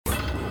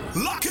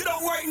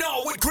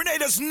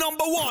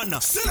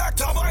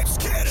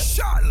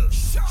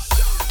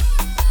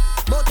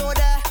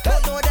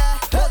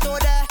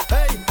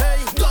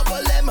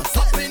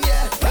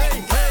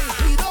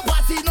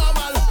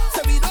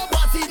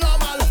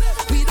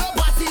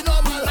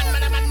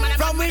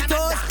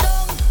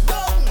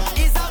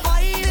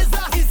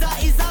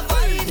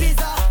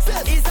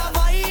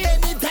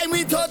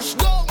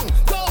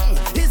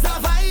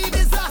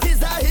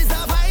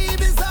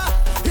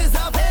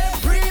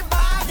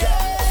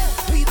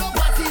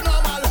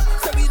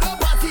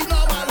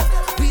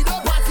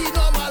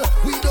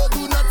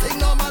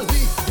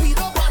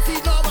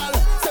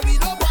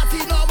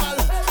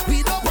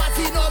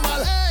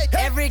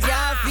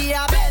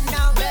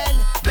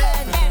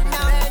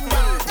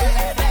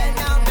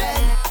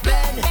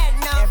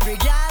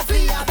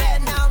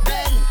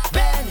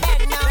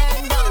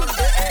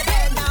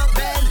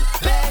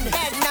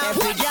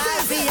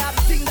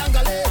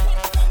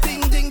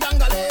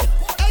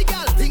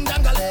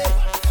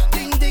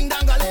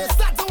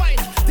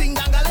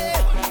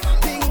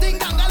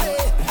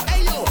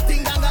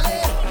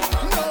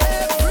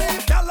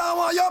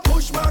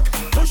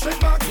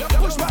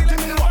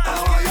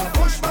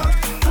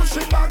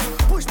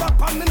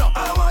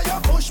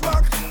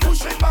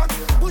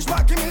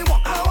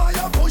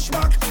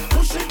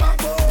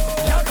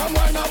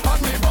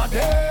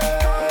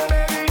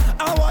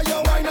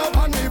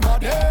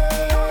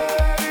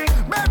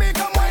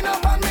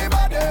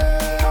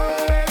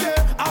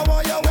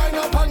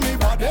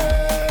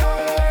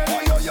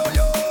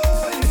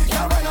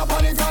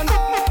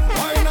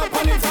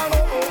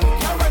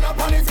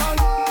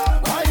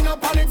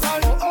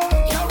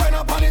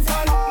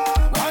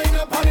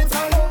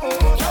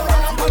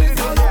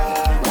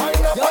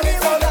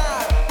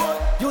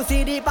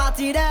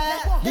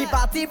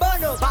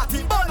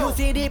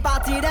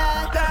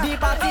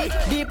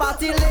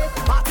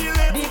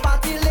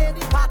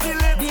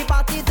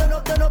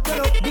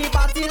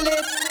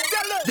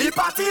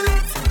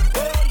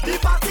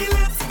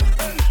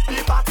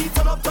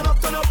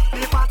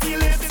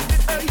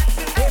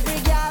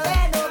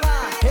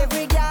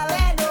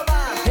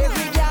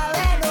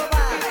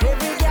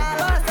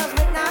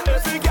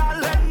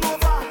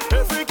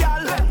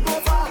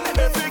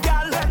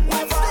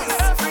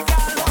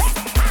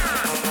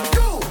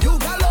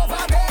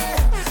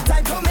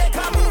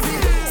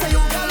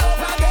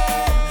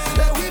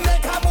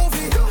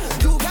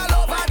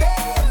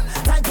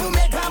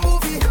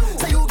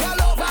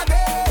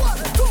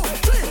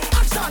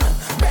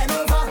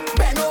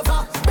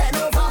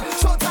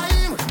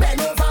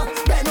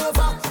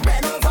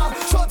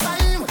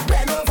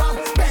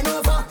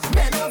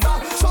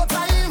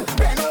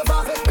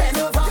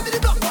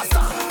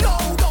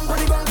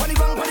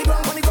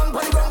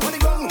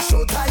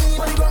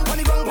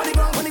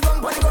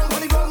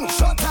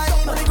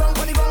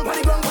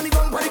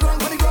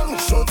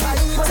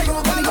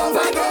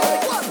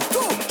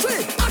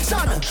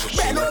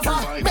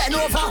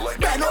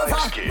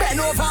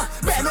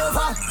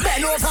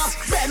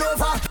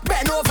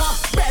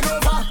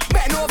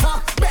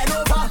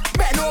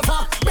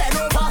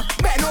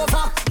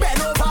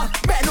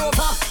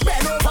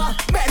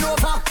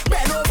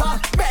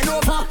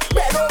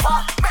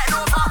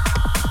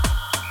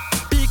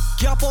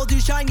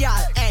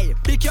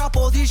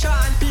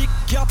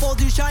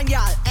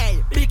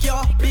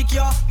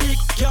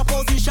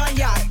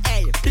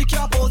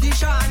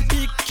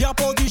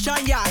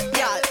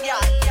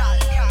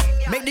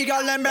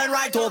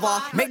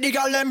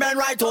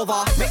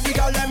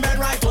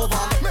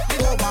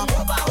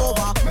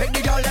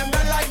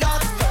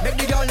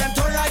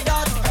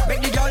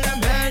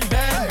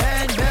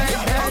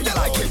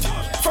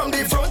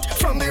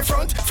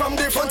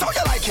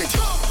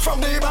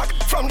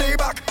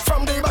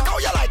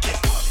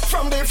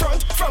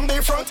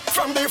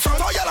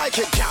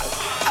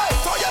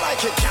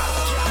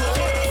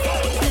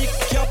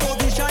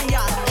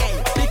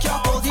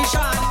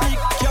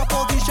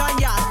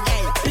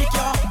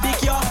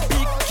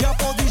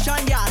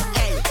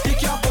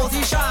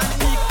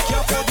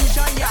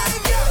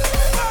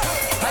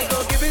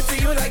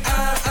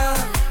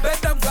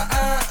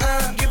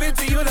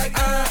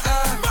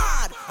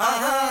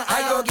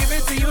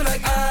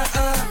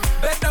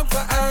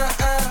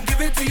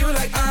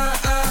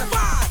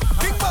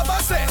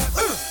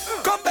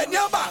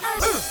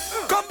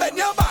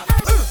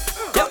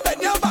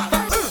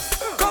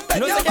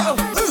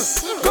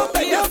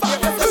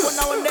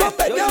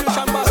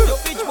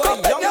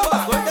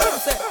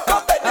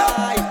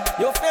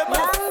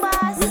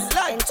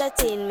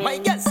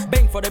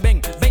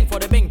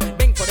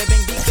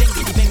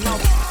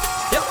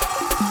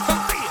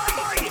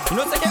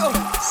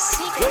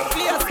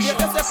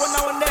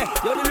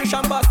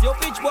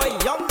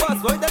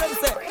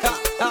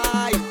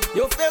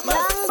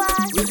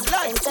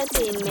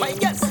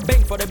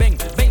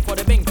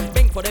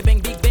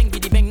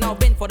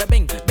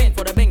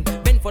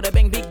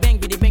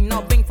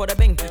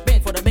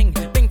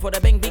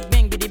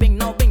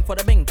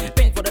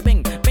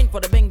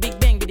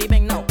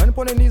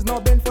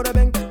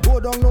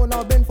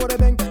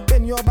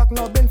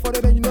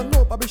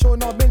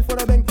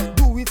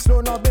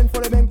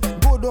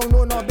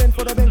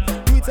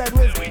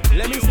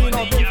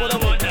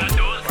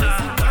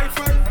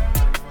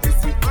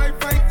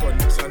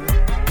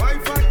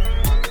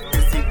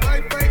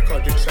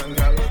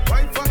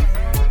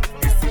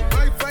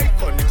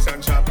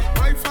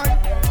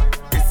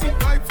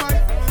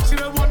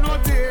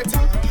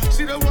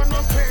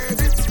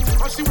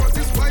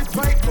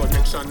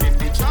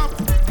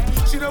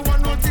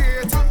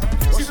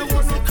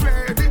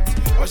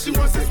she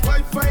wants is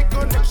Wi-Fi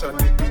connection.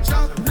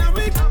 Chat, now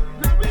we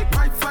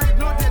Wi-Fi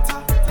no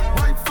data.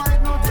 Wi-Fi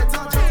no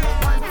data.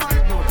 Wi-Fi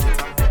no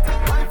data.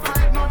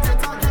 Wi-Fi no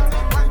data.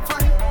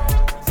 Wi-Fi.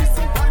 This is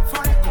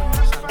Wi-Fi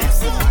connection.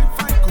 This is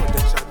Wi-Fi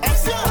connection.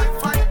 This is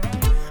Wi-Fi.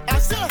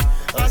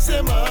 I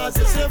say ma, I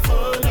say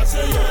phone, I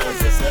say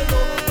yes, I say no.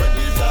 When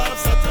these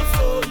apps at the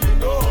flow, you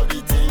know how the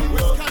thing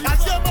goes. I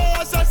say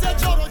boss, I say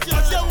job, I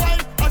say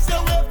wine, I say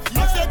whip, I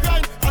say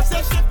grind, I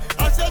say shit,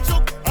 I say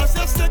joke, I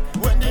say stick.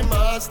 When the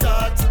mass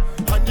start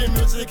and the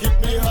music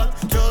hit me hot,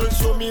 girl,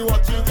 show me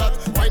what you got.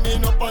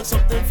 Winding up on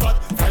something fat,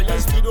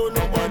 violence we don't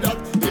know about that.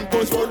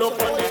 Impose roll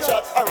up on the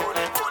chat, I roll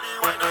it, fully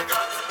when I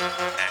got.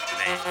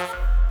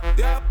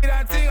 Yeah,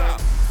 that thinger,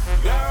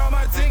 you're on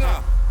my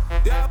thinger.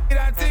 Yeah,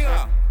 that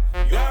thinger,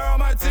 you're on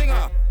my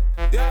thinger.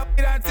 Yeah,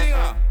 that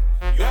thinger,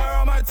 you're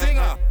on my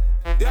thinger.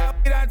 Yeah,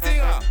 that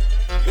thinger,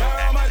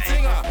 you're on my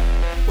thinger.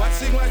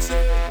 Watching,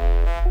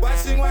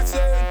 watching,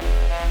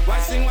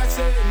 watching,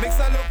 mix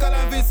a local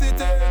and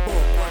visit it.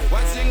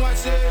 Watching,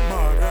 watching,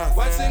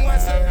 wet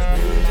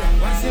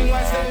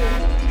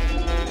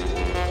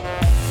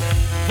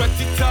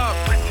it up,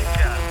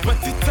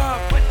 wet it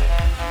up,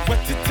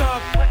 wet it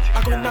up.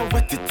 I'm gonna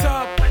wet it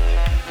up,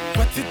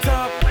 wet it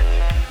up,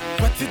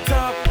 wet it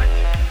up,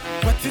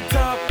 wet it up, wet it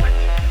up,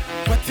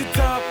 wet it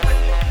up,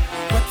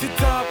 wet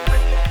it up,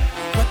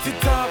 wet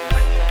it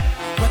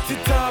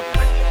up,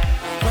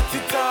 wet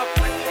it up,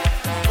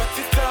 wet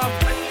it up,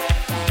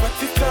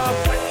 wet it up,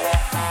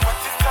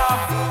 wet it up.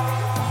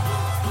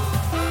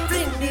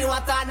 Bring me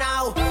water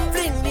now,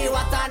 bring me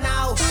water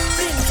now,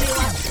 bring me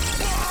water.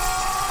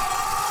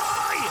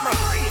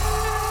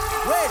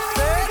 Wait,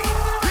 wait.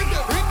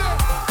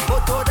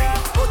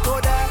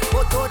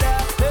 Oto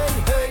there, hey,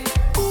 hey.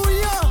 Ooh,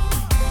 yeah.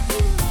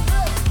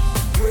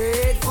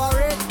 Wait for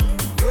it,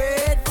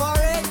 wait for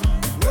it,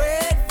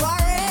 wait for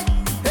it.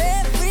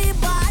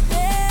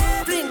 Everybody,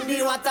 bring me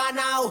water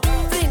now,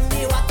 bring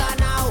me water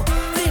now,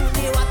 bring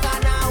me water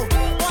now.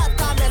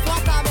 What a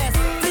mess,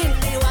 bring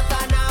me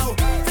water now,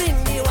 bring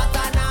me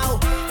water now,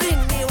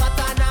 bring me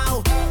water now.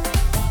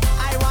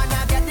 I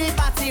wanna get the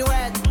party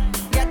wet,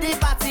 get the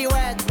party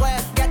wet,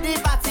 wet, get the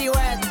party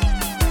wet.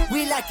 We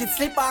like it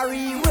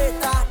slippery,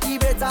 waiter, the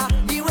better,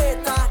 the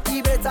waiter,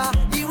 the better,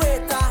 the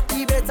waiter,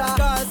 the better.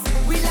 Cause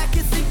we like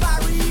it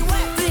slippery,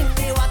 wet. Bring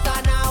me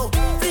water now,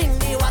 bring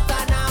me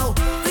water now,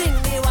 bring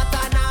me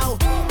water now.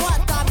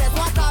 What a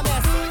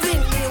mess,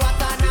 bring me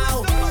water now,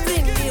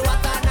 bring me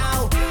water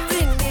now,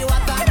 bring me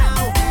water now.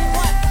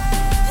 What?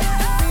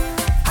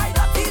 I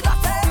dirty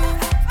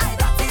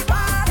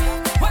bad.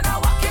 When I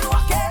walk in,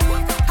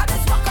 I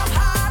just walk up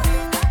hard.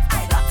 I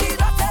dirty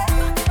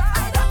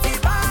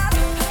bad.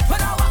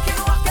 When I walk in,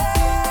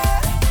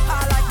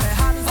 I like my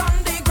hands on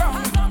the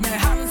ground, my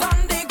hands on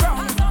the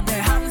ground, my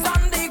hands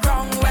on the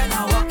ground. When I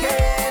walk in,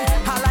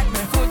 I like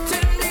my foot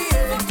in the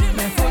air,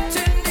 my foot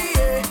in the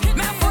air,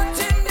 my foot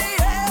in the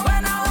air.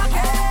 When I walk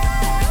in,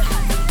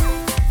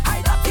 I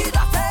dirty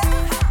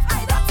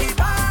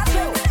bad.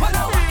 When I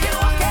walk in,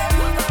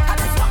 I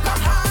just walk up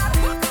hard.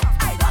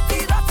 I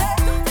dirty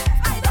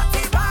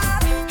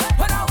bad.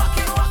 When I walk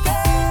in,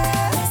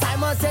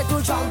 Simon said to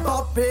jump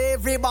up,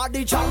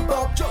 everybody jump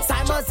up.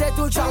 Simon said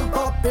to jump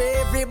up,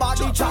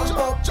 everybody jump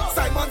up.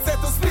 Simon said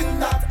to spin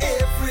that,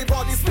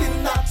 everybody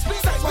spin that.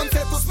 Simon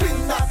said to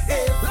spin that,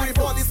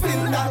 everybody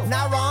spin that.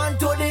 Now run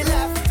to the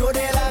left, to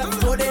the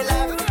left, to the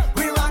left.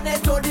 We run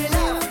it to the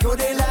left, to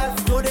the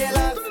left, to the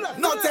left.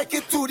 Now take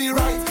it to the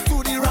right,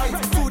 to the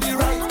right, to the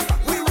right.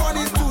 We run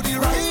it to the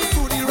right,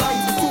 to the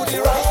right, to the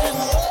right.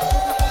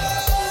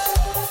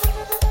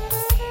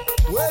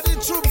 Where the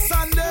troops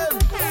and them?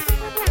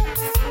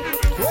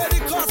 Where the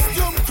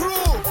costume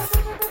crew?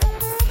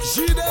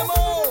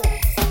 G-Demo,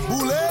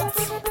 Bullet.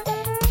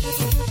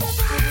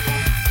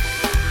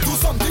 Do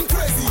something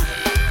crazy,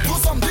 do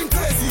something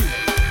crazy,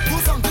 do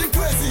something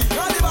crazy.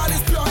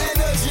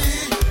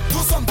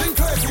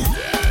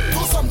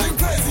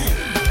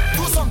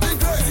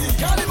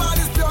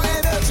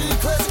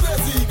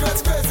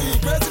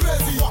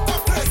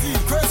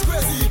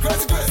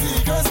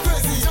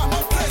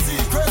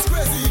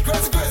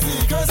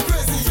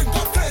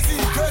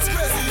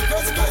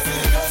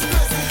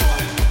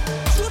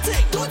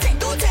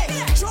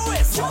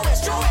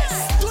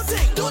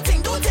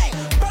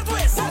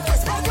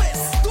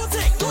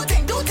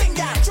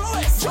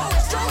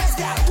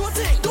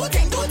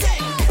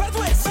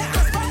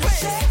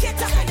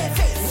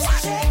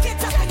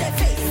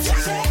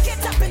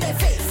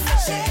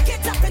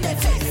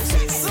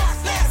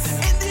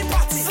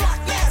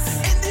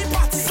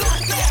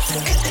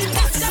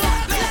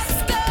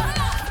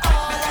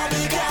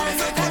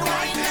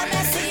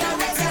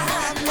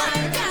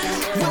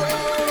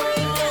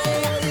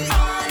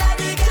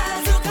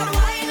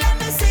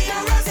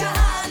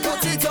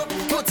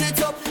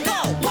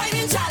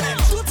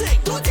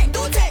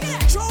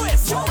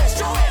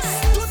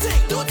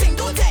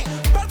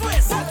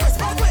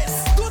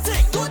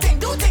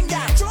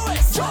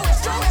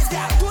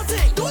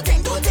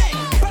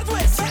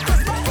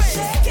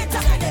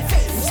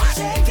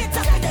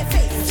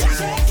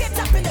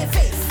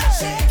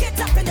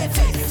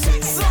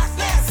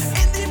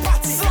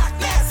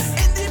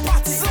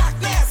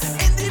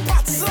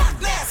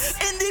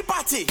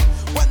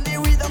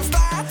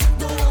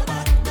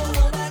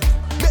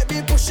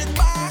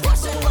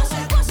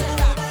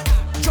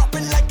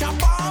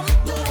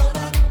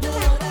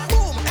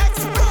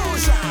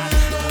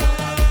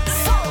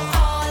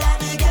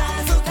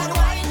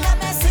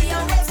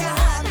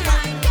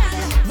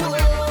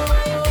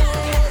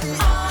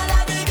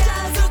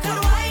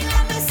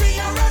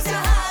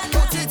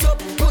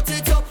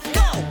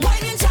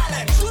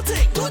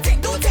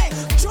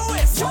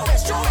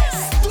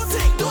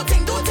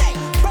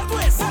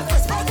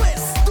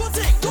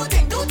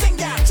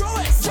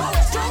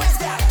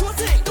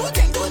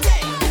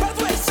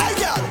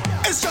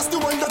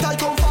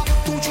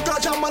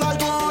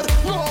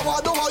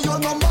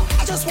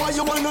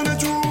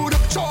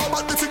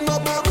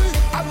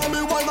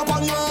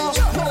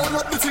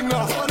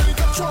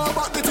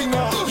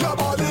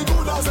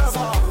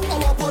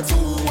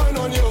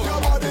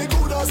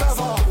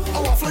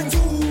 bring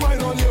two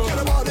wine on you.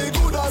 Your body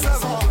good as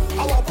ever.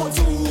 I want put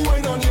two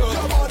wine on you.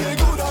 Your body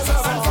good as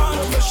ever.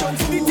 Mission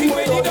two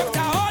wine on you.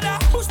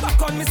 Push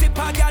back on me, say,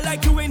 pa, girl,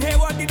 like you ain't hear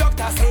what the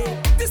doctor say.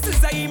 This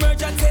is an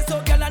emergency,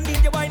 so girl, I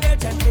need your wine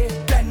urgently.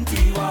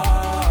 Plenty wa.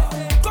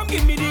 Come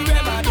give me the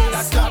remedy,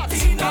 that's stop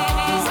Tina.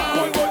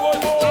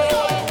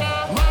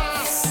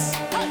 Mass,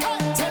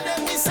 tell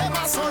them we say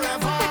mass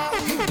forever,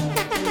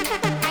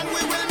 and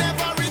we will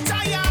never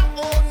retire.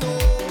 Oh no,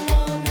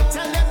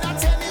 tell them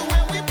that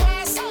anywhere we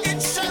pass,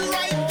 it shall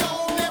right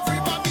down.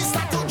 Everybody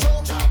start to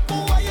jump.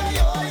 Oh ay ay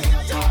ay,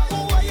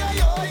 oh ay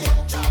ay ay,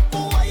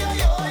 oh ay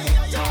ay ay,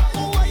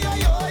 oh ay ay ay, oh ay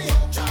ay ay,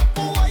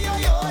 oh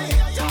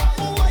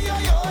ay ay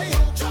ay,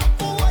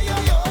 oh ay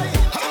ay ay.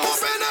 I'm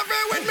moving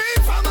every with me,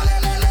 family.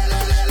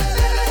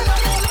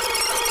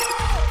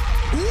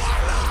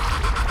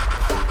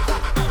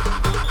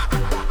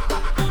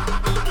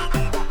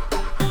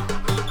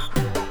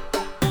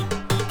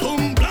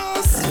 Boom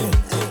blast,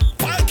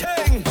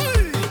 Viking,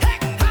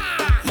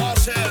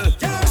 Marshall,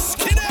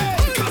 Skinny.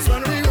 'Cause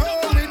when we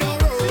roll, we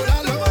don't roll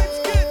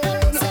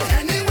alone. So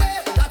anywhere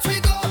that we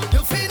go,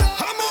 you feel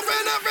us. I'm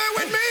moving every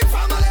with me,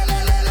 family.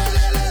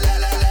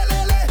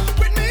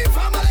 With me,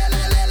 family.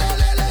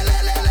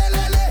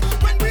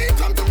 When we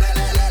come to play,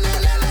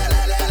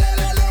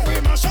 we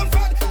mash up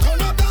fat,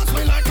 turn up dance,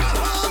 we like a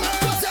hammer.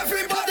 'Cause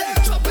everybody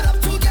jump it up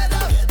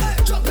together,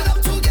 jump it up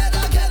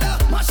together, together,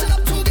 mash it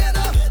up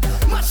together,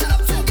 mash it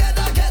up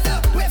together, together,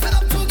 wave it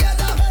up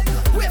together,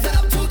 wave it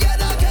up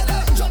together, together,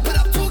 jump it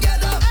up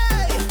together.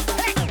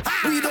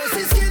 We don't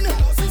see skin,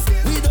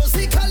 we don't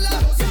see color,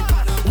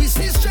 we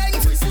see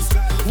strength,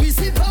 we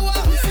see power,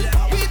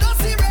 we don't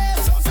see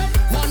race,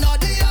 one or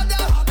the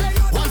other.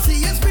 One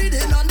see is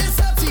breathing on this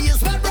earth, he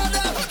is my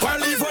brother.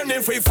 Well, even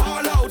if we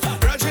fall out,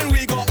 brethren,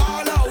 we go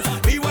all out.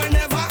 We will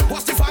never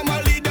watch the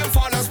family, them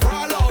fall and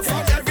sprawl out.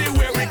 From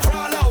everywhere we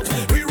crawl out,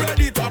 we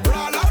ready to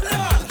brawl out.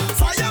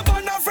 Fire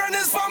burn a friend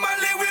is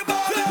family, we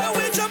ball out.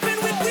 We jumping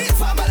with we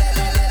family,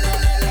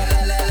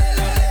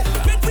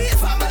 with we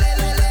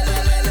family.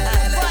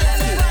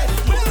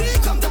 When we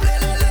come to play,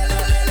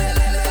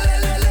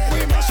 we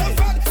mash up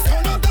fat,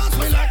 turn up dance,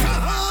 we like a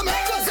hammer.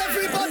 'Cause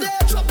everybody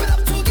jump it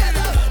up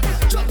together,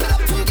 jump it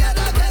up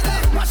together, together,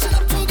 mash it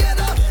up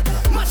together,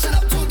 mash it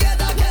up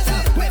together, together,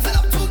 wave it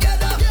up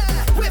together,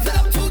 wave it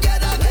up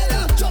together,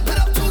 together, jump it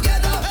up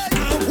together.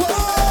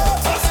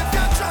 If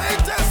you try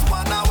this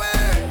one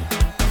away,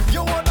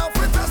 you wanna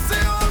fit to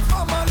see all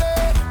family.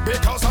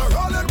 Because I'm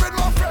rolling with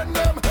my friend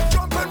them,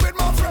 jumping with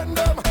my friend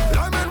them,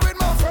 liming with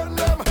my friend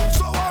them,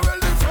 so I will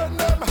defend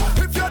them.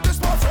 If you're this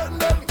my friend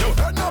them, you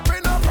end up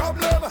in a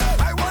problem.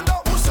 I wonder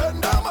who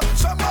send them.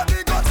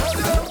 Somebody go tell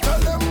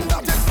them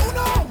that it's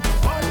uno.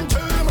 One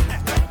team,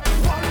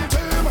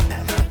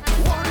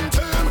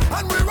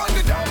 and we run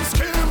the damn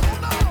scheme.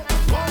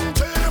 One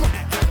team.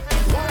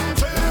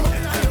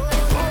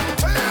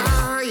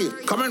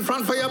 Come in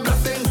front for your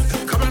blessings,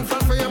 come in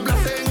front for your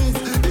blessings.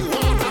 The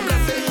water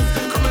blessings,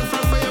 come in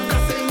front for your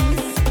blessings.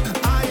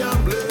 I am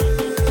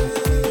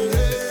blessed.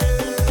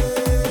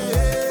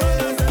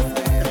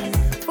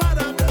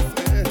 Father bless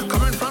me.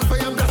 Come in front for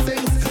your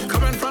blessings,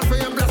 come in front for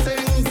your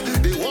blessings.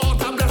 The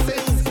water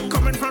blessings,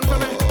 come in front for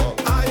me.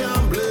 I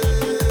am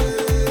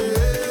blessed.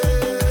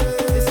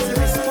 This is a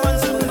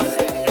responsible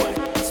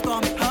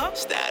storm, huh?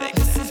 Static.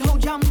 This is how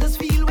jam does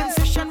feel when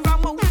session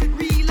ram out with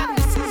real, and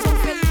this is how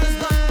felt is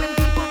done when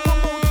people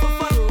come out for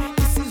fun.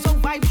 This is how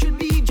vibe should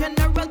be,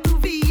 general to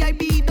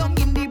VIP. Down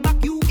in the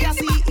back, you can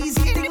see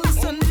easy to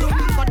listen to.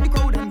 Cut the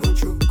crowd and go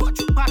through, part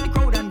the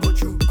crowd and go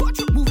through,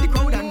 move the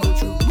crowd and go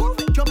through,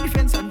 jump the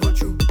fence and go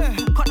through,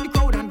 cut the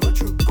crowd and go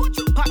through,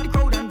 part the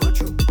crowd and go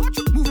through,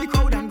 move the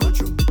crowd and go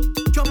through,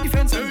 jump the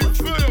fence and go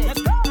through.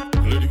 Let's go.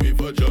 Lady we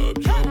for job,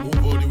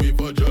 move body we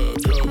for job.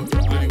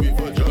 Lady we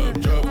for job,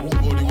 move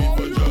body we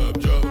for job.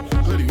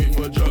 Lady we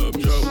for job,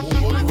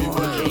 move body we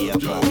for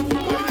job.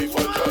 Lady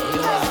for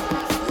job.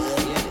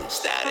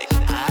 Static.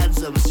 I had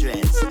some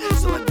stress,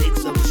 so I take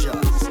some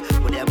shots.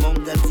 When the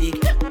among the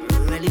tick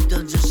really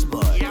touch the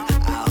spot,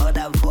 I heard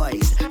a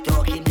voice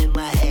talking in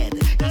my head.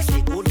 He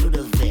said, go to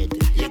the vet,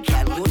 you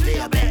can't go to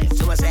your bed.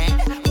 So I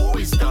said, who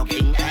is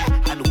talking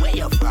and where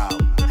you from?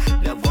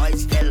 The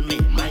voice tell me,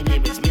 my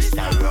name is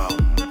Mr. Rum.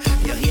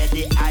 You hear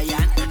the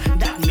iron?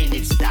 That means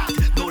it's stop.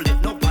 Don't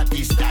let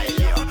nobody style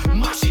you.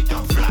 Mash it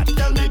up flat,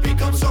 tell me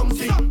pick up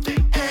something.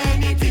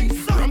 Anything.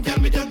 Rum tell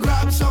me to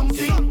grab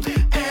something.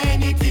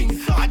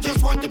 Anything. I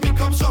just want to pick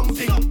up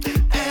something.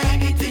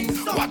 Anything.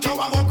 Watch how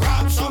I go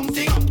grab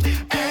something.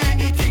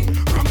 Anything.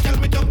 Rum tell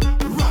me to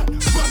run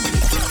with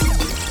it.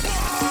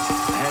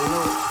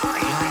 Hello.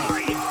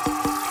 Hi.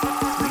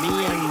 Me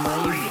and my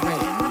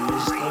friend,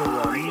 Mr.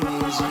 Rum,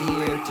 is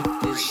here to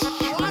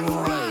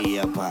destroy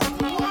your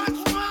party.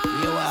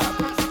 You up?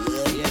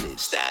 Get it?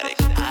 Static.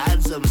 I had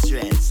some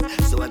stress,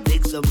 so I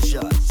take some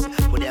shots.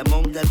 But the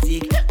among the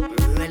tick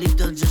really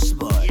touch the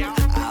spot.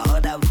 I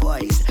heard a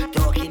voice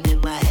talking in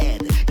my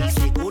head. He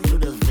said, go to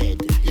the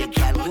vet, you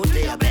can't go to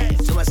your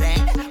bed. So I said,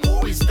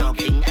 who is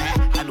talking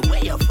and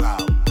where you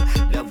from?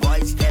 The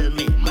voice tell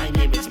me, my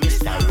name is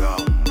Mr.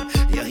 Rum.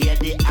 You hear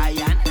the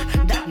iron?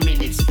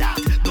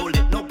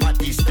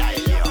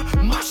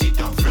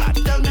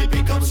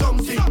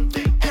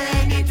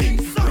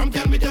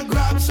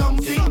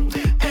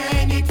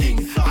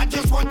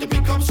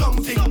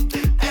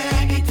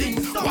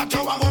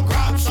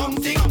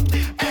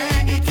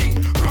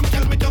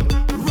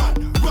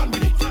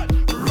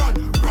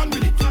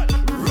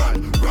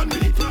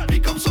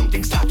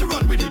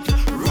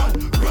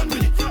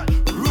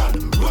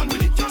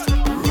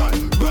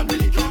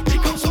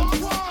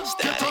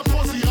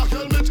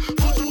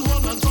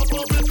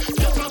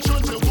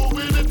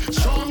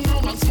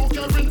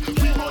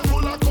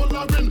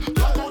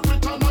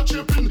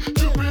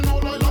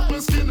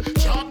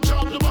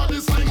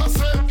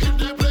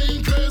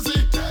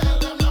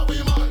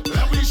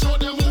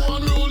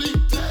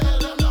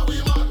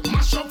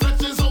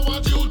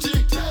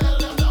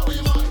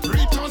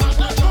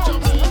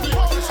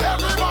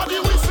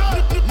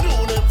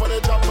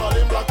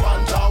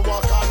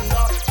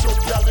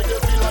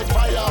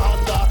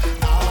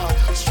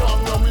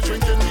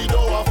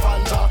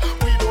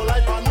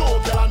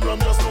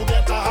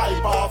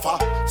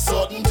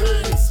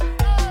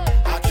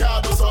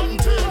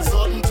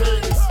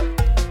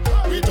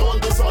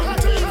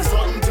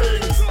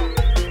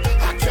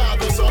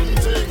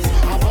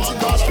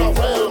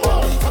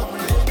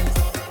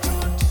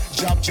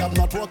 Jab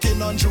not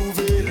working on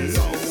Juve.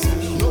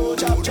 No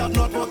jab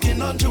not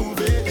working on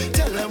Juve.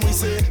 Tell them we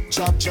say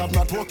jab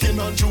not working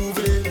on Juve.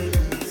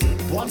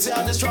 Once you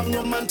are the strong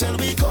woman till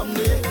we come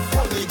there.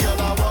 Only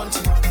girl I want,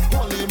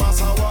 only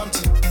mass I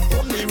want.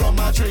 Only rum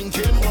I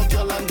drinking, one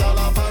girl and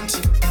gallivant.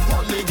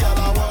 Only girl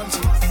I want,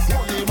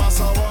 only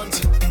mass I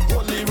want.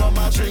 Only rum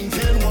I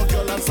drinking, one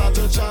girl and start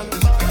to chant.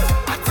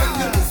 I tell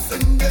you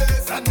listen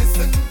this and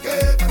listen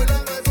carefully.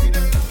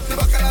 The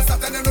back of the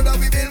Saturn you know that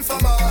we been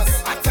from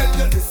us. I tell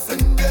you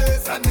listen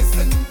this and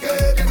listen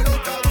carefully.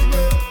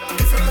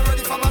 If you're not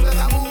ready for my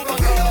better move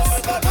on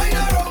us. Find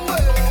the wrong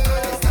way.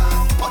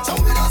 Watch how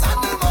we does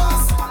handle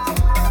mass.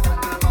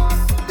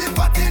 The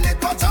party lit,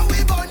 watch how we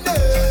burn them.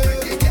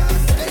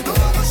 They go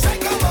on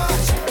strike a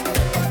match.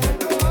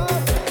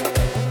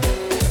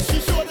 She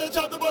showed the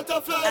job the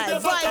butterfly, the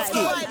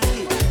butterfly.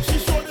 She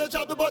showed the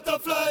job the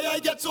butterfly, I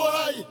get so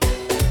high.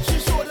 She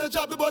showed the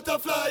job the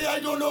butterfly, I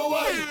don't know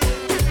why.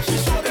 She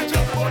showed the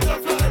job the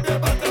butterfly, the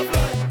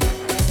butterfly.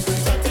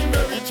 Something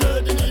very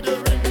church, you need a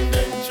ring,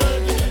 then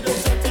church, you need a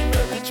something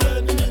very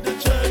church, you need a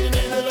church, you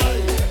need a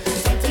lie.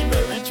 Something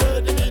very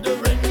church, you need a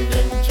ring,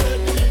 then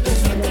church, you need a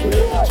something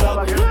very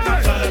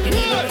church, you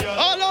need a lie.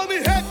 All on me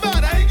head,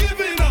 man, I ain't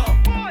giving up.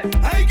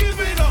 I ain't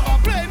giving up. I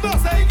play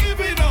boss, I ain't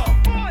giving up.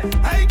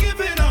 I ain't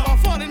giving up. I'm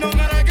falling on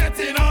and I'm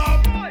getting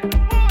up.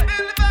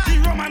 The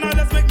Roman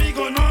others make me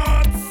go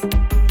nuts.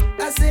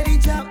 I said he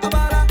jump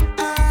about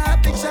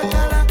big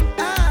shakala,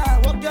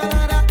 walk your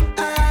ladder,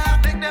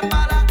 make them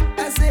bala.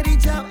 I said he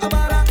jump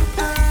about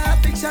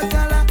big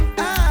shakala,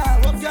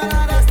 walk your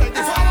ladder, make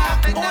them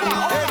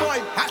bala. Hey boy,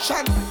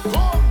 action,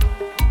 come.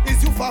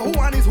 Is you for who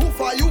and is who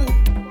for you?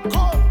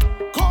 Come.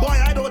 Boy,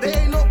 I know there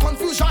ain't no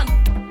confusion.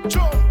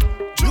 Jump.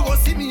 You go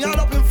see me all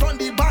up in front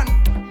the band.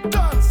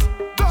 Dance.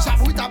 Shop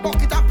with a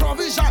bucket of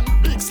provision.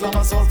 Big slab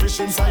of saltfish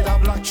inside a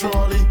black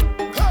trolley.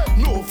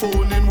 No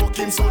phone in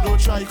working, so don't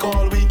try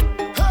call we.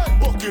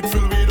 Bucket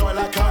filled with oil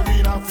like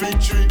arena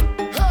victory.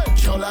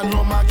 Girl and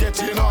rum are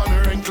getting on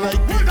the rink like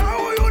me.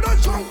 Now you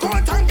don't jump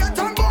out and get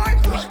on boy.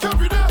 Like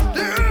every day,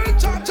 The real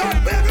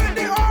champion, baby,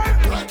 the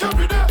oil. like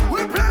every day, We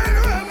playing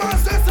real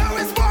masters, how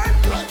it's fun.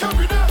 like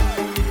every day,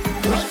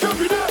 like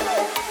every day,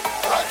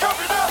 like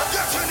every day.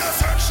 Get in your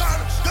section,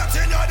 get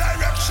in your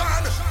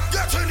direction.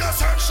 Get in your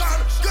section,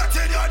 get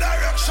in your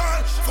direction.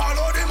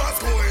 Follow the mass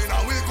going,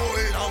 and we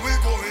going, and we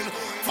going.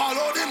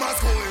 Follow the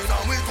mass going,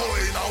 and we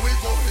going, and we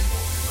going.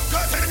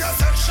 Get in your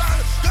section,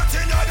 get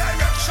in your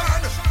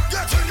direction.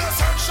 Get in your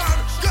section,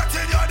 get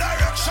in your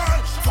direction.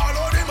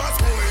 Follow the mass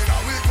going,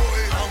 and we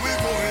going, and we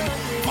going.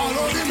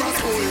 Follow the mass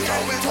going,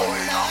 and we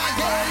going, and we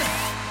going.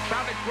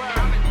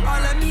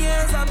 All them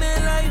years of my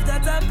life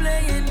that I'm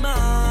playing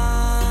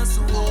mass,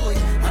 boy,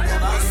 I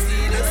never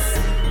see this.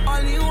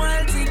 Only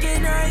one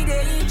thinking I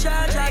they in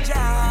charge of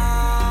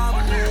job,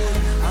 boy,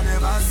 I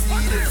never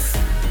see this.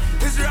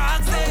 It's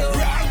Roxelle,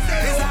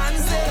 it's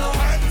Hansel,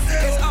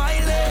 it's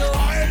Oileo,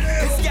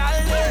 it's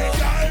Galileo,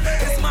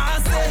 it's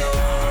Marcelo.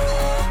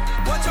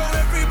 Watch out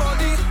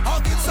everybody,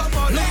 I'll get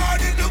somebody.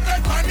 Lord, it look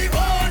like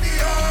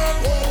pandemonium,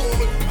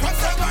 boy. From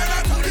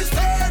Savannah to the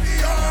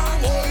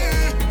stadium, boy.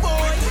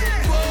 Boy,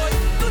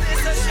 do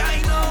this a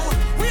shine now.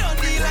 We on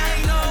the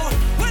line now.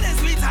 When is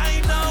we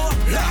time now?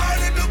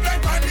 Lord, it look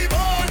like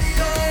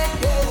pandemonium,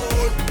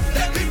 boy.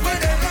 Let me put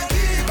them on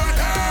the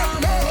bottom,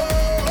 no.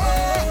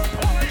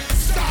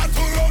 Start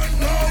to run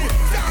now,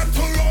 start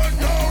to run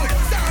now,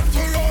 start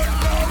to run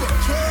now.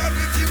 Throw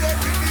everything up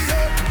in the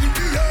air, in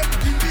the air,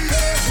 in the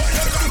air.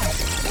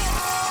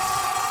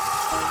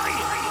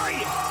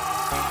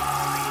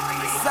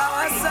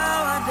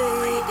 Sour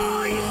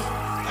day.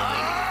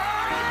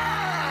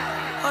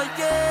 Oh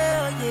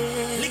yeah.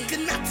 Lick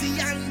natty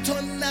and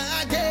turn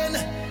again.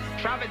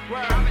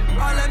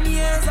 All them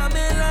years of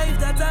my life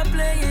that I'm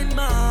playing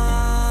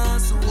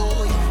mass,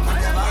 boy, I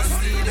never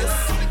see this.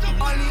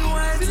 Only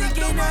one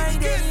thinking I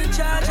they in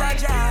charge of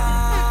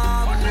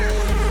job, boy,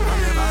 I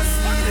never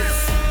see this.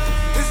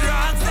 It's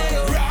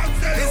Roxelle,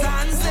 it's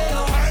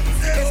Hansel,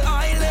 it's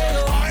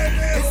Oileo,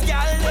 it's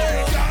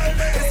Galileo,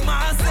 it's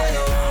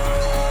Marcelo.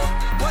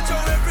 Watch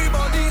out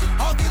everybody,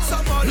 I'll get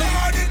somebody.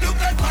 Lord, it look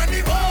like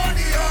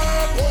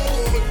pandemonium,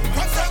 boy.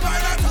 From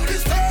Savannah to the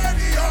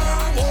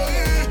stadium, boy.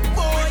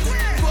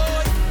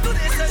 Boy, do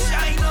this a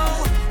shine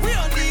now. We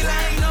on the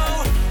line now.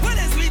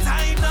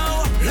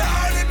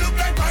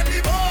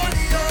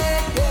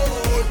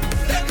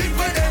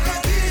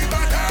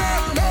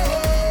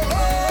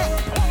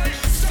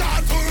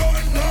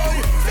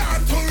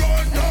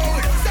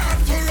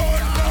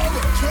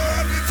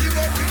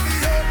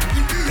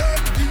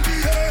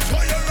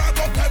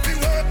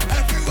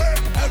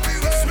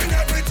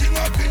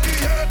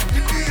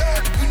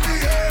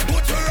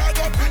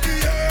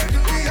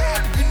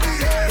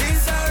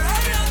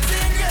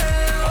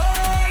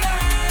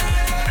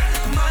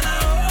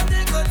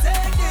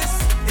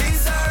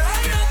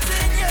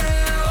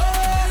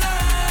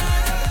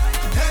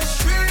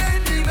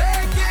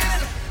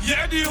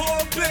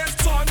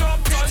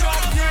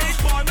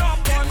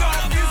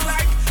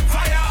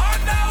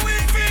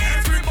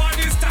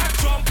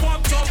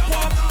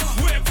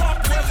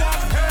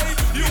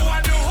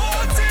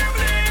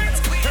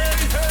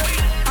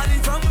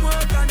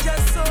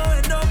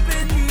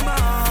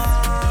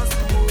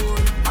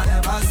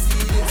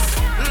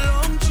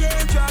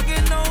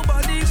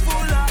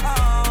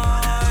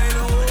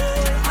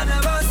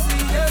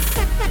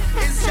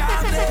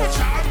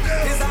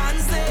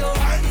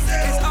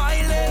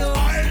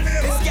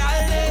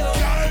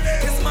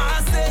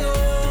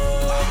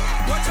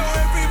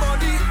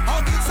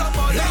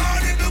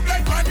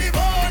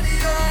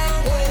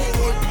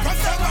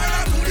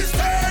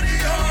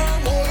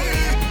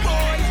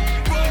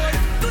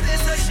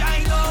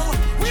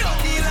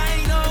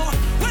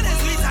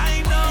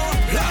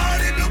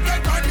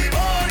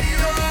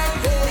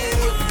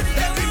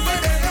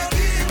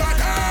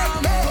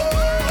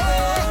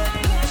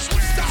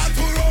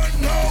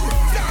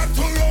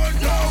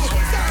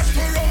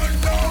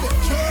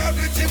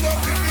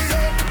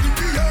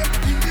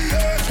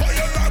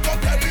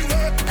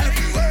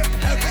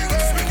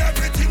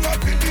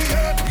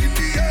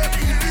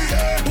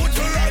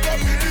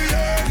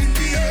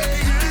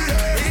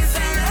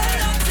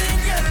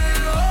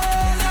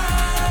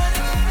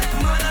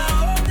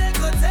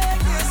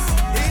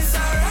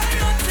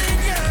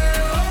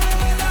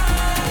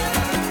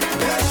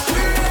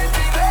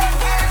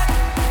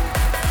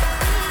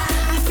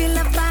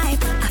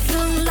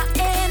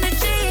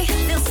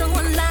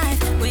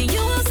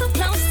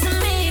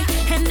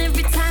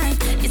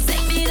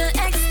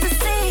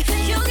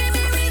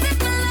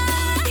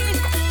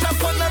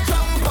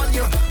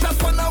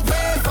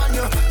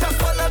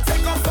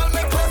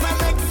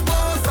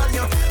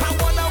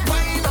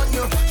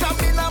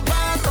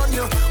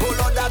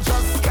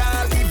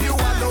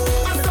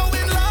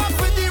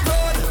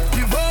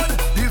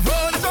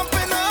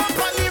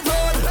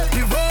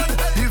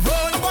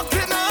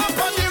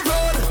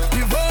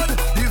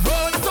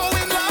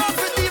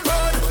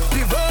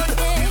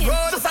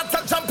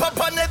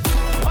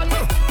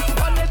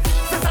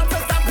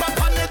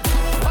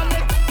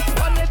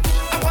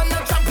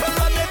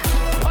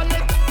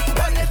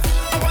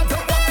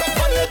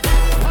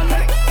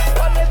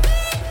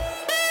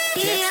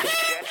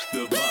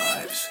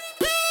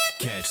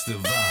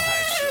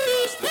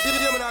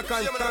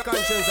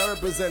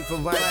 represent for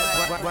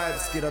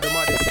vibes, kid, or the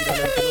modest kid, no.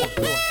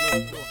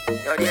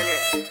 Yo,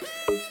 Danny.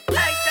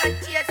 Lights and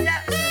chaser.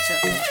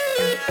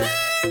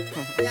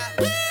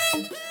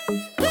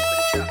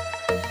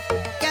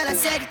 Girl, I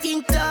said it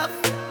in tough.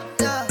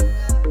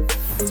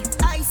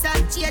 Ice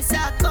and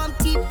chaser, come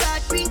keep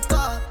that drink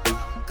up.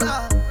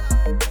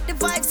 The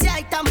vibes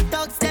right, I'm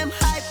thugs, them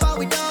hyper,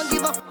 we don't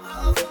give up.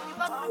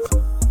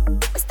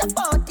 We step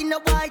out in the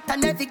white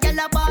and every girl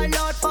a ball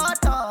out for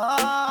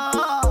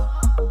talk.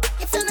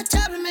 If you're not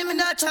trouble me, me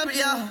not trouble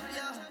you.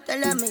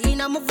 Tell them me in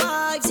my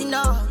vibes, you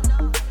know.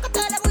 I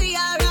tell them we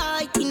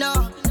alright, you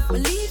know. We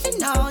leaving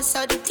now,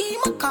 so the team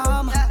will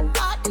come.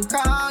 Part the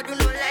crowd, you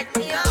know, let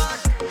me out.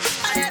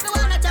 And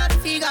everyone I try to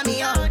figure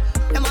me out.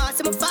 Them all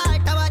see me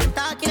fight, that's what I'm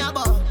talking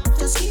about.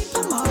 Just keep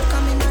them out,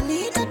 coming, I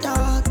need a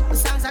dog. My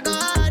songs are go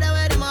harder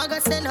where them all go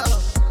send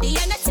up. The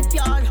energy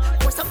pure,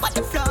 what's up on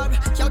the floor?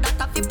 Yo, that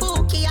coffee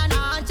bookie and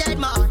 100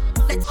 more.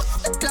 Let's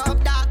fuck the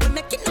club, dog, we're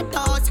making the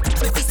toast.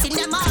 We're fixing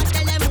them out,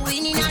 tell them we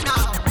winning and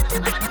out.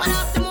 One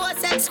of the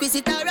most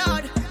exquisite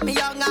around. Me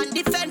young and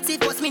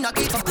defensive, was me not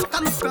give up,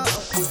 I'm a pro.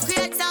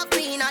 Create some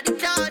clean on the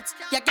clothes.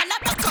 You can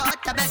have a cut,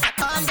 I better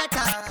come the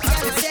top.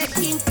 Yeah, we're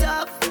getting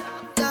tough.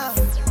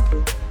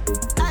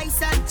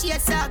 Ice and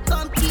chaser,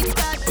 come keep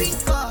that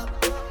drink up.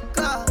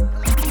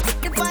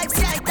 The vibes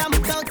right, I'm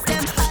thugs,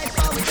 them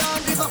hyper, we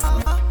don't give up.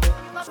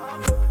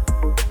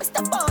 We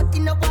step out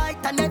in the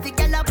white and every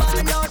girl a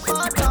ball out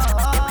for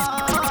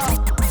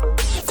talk.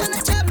 If you're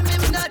not trouble me,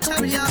 not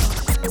trouble you.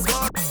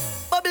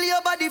 Bubble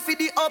your body for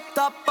the up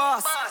top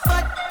boss.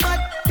 Fat,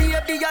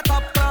 baby, you're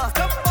top class.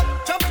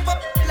 Jump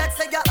up, let's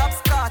say you're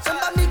upstart.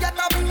 Remember me, you're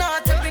top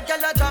notch, every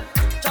girl a drop.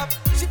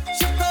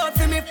 She called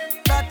for me,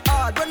 that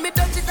hard. When me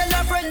touch it, tell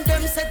her friend,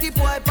 them set the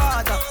boy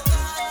bad.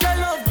 Tell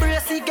love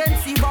brace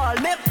against the ball.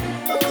 Me,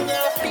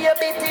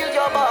 baby, till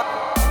your ball.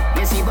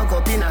 Me see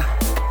Bokopina.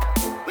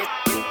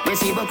 Me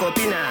see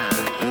Bokopina.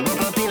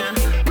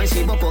 Me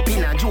see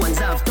Bokopina. Jones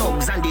have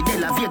thugs and the De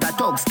La Vega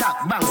thugs.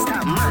 Stop, bang,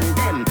 stop, man,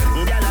 them.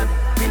 Gala,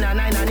 in a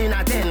 9 and in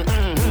a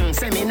 10.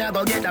 Say me nah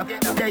go get up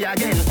there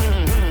again.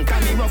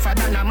 Can me rougher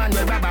than a man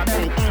with rubber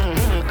band.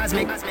 As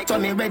me so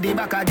me ready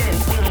back again.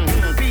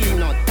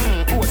 Peanut,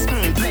 oats,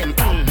 blem.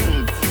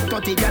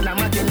 30 gal a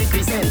matin the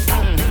crescent.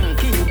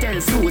 King tell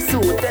Sue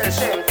tell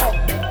Shem.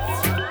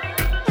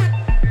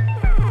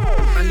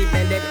 And the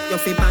bed, you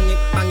fi bang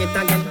it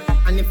again.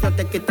 And if you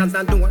take it as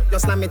a door, you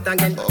slam it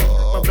again.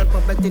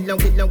 Bubble till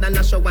long than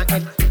a shower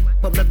head.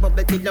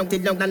 Bubble till long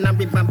than a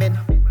river bed.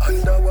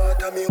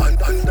 Underwater me,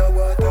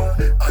 underwater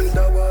me,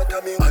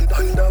 underwater me,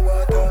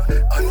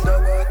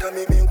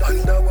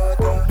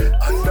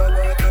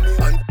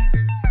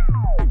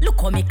 Look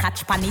how me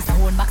catch pan his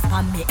own box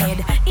pan me head.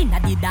 Inna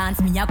the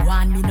dance me a go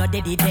and me no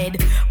dead.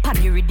 Pan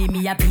the rhythm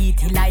me a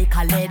beat it like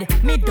a lead.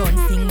 Me don't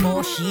sing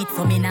more shit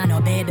so me nah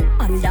no bed.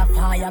 Under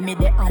fire me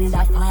the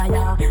under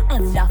fire.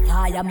 Under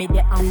fire me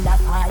the under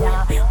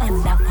fire.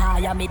 Under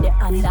fire me the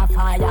under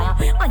fire.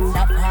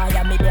 Under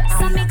fire me the under fire.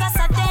 So me go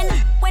so then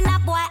when a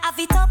boy have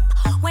it up.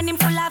 When him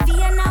full of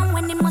vein and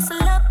when him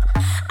muscle up.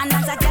 And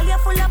as a girl you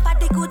full up of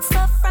the good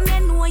stuff. From you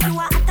know you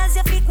are hot as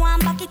your feet go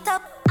and back it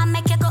up. And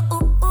make you go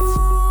ooh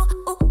ooh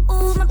ooh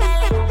ooh my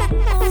belly. Ooh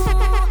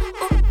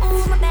ooh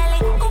ooh my belly.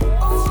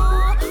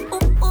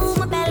 Ooh ooh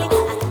my belly.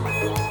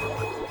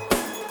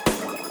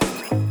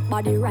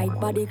 Body right,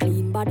 body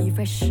clean, body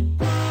fresh.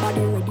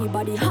 Body ready,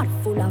 body hot,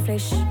 full of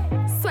flesh.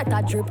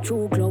 Sweater drip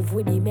through glove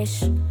with the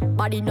mesh.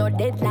 Body not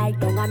dead like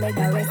dung I made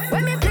the rest.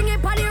 When me fling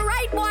it body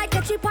right, boy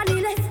catch it on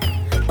the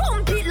left.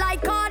 Pump it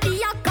like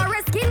cardiac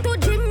arrest. Skin to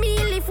Jimmy,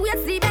 lift we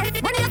see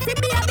best. When you see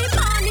baby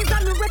man is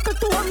on the record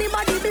to me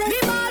body bless. Me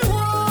ball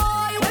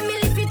boy, when me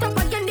lift it up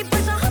again the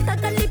pressure hotter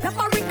than the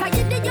paprika.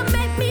 You did you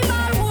make me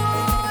ball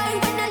boy.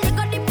 When I let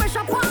go the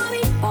pressure pour me.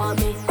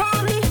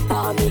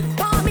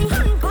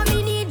 Hand for me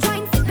need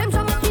joints, them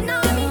some mucking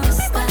on me.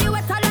 Body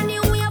wetter than the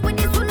wave with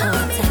the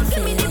tsunami.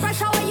 Give me the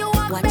pressure when you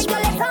walk, beg you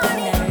let on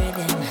me.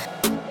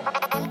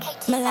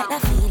 Me like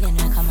that feeling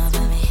when come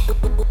over me.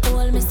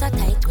 Hold me so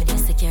tight with your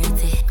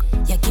security.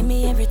 You give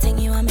me everything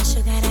you want, me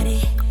sugar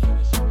daddy.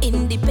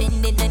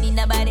 Independent and in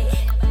the body.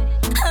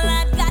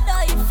 Lord God,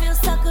 oh it feels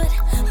so good.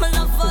 My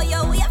love for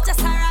you, we have just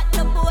rock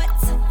the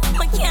boat.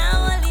 Me can't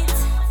hold it,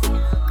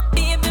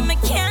 baby, me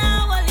can't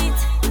hold it.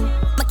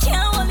 Me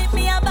can't hold it,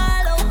 me a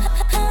ball out.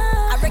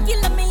 A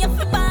regular me a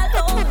fi ball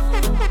out.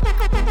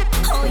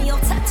 Oh you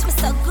touch me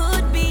so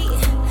good, B.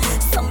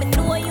 So me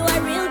know you a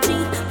real G.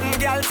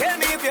 Girl, tell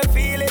me if you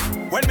feel it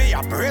when me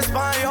a press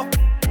by you.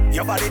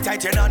 Your body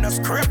tight, you know no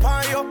scrape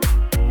on you.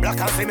 Black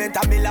and cement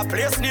and me a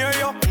place near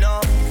you.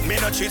 No, me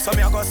no cheat, so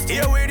me a go stay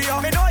with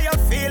you. Me know you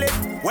feel it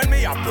when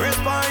me a press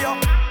by you.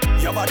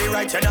 Your body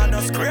right, you know no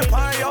scrape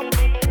on you.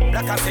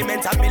 Black and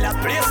cement and me a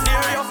place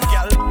near you.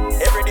 Girl,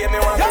 every day me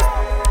want you.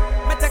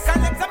 Me take a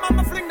legs and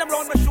me fling them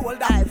round my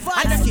shoulder. And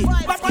then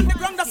back on the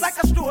ground just like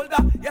a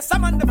shoulder. Yes,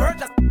 I'm on the verge.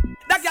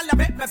 That girl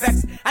make me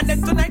vex. And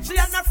then tonight she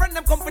and her friend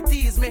them come for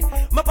tease me.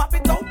 Me pop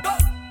it out,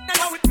 and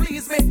now it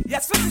please me.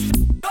 Yes, with the shit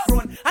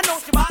run. I know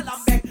she ball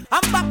and beg.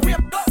 I'm back with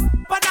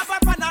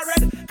pan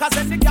red. Cause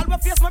then the girl will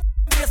face my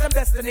face them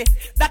destined. destiny.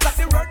 That's what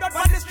the word out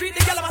on the street,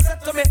 the girl ever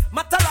said to me.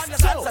 Matter on your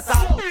sense at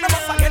all. Them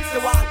up against the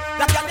wall.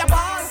 That girl your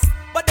ball.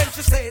 But then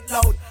she say it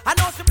loud. I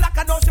know she black,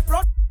 I know she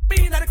proud.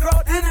 Me in the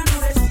crowd. And I know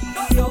that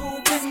she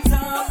opens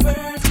up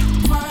her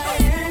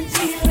mind and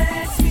she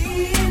lets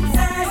me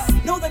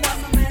inside. Know that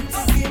I'm meant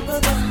to give her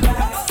the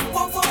prize.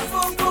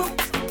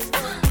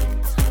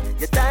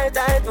 You tight,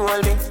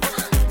 hold me.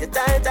 You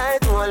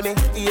tight, hold me.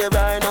 You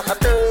burn up a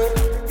play.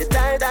 You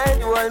tight,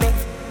 hold me.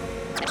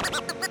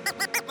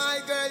 My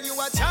girl, you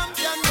a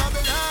champion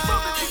bubbler.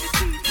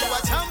 You a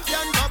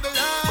champion bubbler.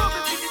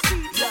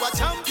 You a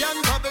champion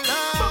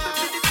bubbler.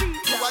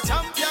 You a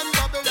champion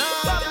bubbler.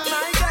 My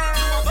girl,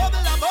 you a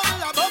bubbler,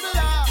 bubbler,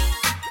 bubbler.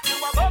 You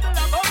a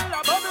bubbler,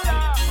 bubbler,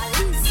 bubbler.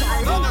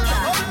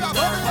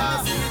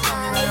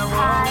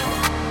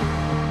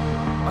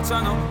 Watch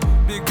out now,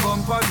 big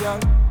bumper girl.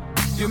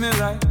 You me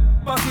like,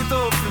 back it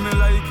up, you me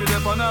like you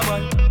dey on a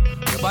bike.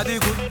 Your body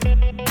good,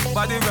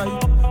 body right.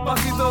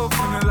 Back it up,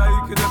 you me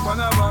like you dey on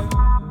a bike.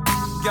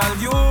 Girl,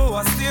 you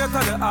a state of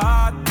the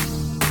art,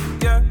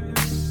 yeah.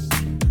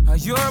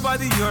 Your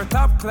body, your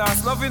top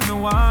class, loving me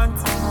want.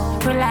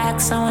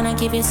 Relax, I wanna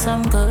give you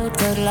some good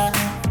love.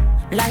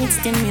 Lights,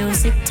 the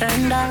music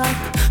turned up.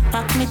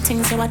 Pack me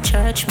things, so at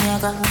church me I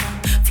go.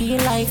 Feel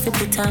like you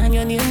put on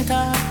your new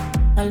top.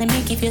 Well, let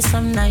me give you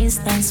some nice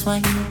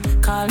wine.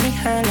 Call me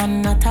Earl,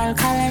 I'm not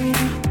alkaline.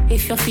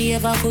 If you feel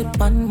ever good,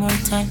 one more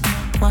time.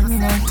 One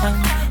more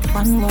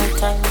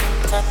time.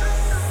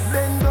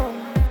 Bend down,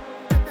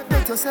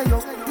 make you say you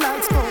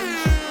like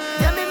sponge.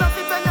 Yeah, me love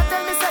it when you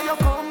tell me say you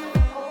come.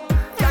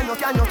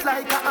 Can you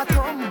like a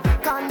atom?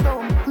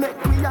 Condom,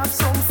 make we have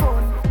some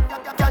fun.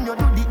 Can you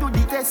do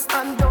the test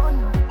and done?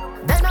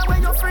 Then I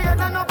when you afraid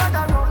and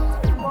nobody run.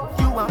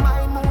 You are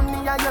my moon,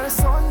 me are your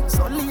sun.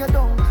 So lay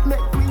down,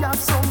 make we have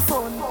some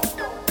fun.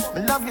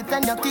 Love it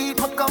when you keep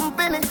me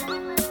company.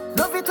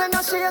 Love it when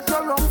you shake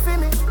your rum for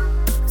me.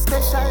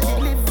 Special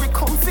delivery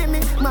come for me,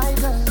 my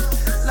girl.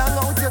 Long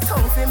out your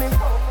tongue for me.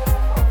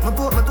 Me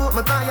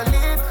put on your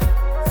lip.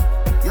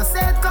 You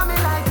said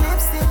coming like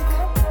lipstick.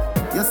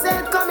 You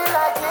said coming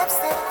like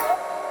lipstick.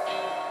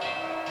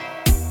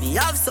 Me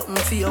have something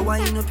for you,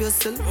 wind up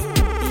yourself. Me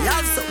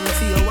have something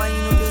for you,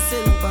 wind up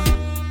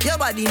yourself. Your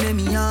body make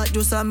me heart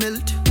just a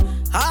melt.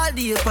 All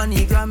day upon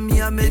the gram me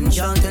a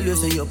mention. Tell you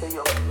say you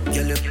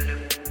look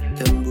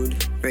them good,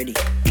 ready.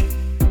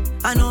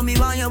 I know me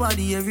want your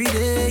body every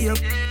day, yup.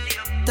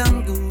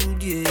 Damn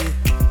good, yeah.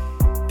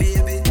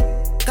 Baby,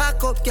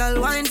 cock up,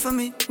 girl, wine for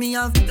me. Me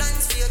have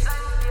plans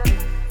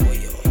for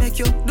you. Make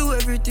you do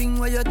everything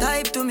where you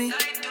type to me.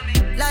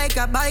 Like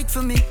a bite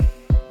for me.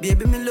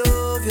 Baby, me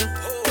love you.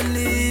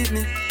 Believe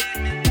me.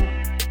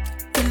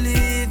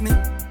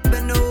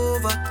 Bend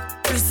over,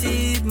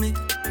 receive me.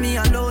 Me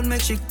alone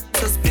make she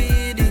so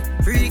speedy.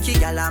 Freaky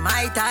girl, I'm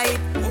my type.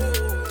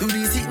 Do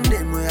the sitting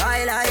them where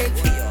I like.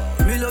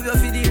 Me love you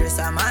for the rest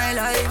of my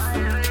life.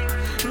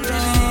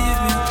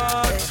 Believe me.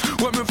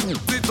 When me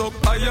put it up,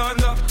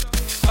 Ayanda.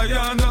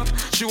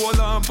 She hold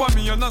on for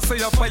me and I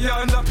say up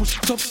Ayanda. Push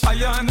it up,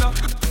 Ayanda.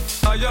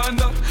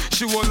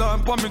 She hold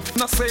on for me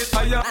and I say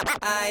Ayanda.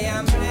 I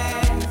am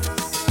blessed.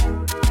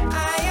 I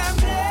am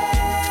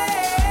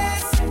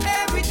blessed.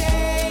 Every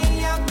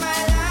day of my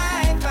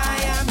life I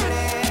am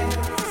blessed.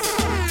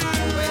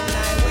 When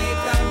I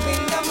wake up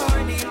in the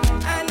morning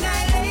and I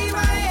lay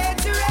my head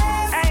to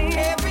rest.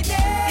 Every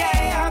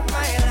day of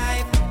my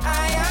life I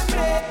am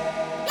blessed.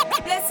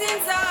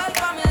 Blessings all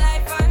for my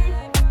life and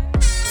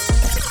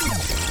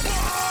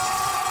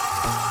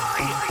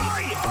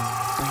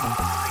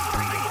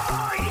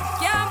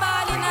can't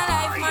ball in a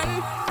life, man.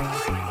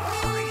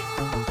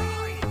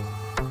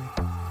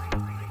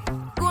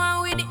 Go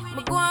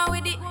on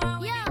with it.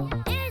 Yo,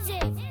 easy.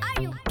 Are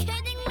you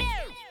kidding me?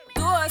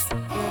 To us.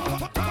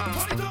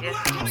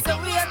 So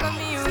we are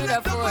coming with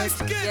a force.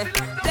 Yeah.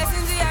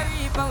 Blessings we are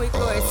reap and we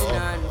coursing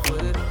on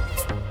full.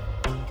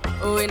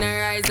 Oh, we not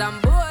rise and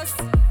boast.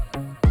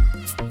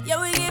 Yeah,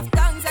 we give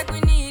thanks like we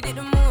need it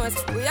the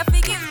most. We have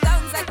to give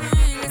thanks like we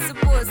really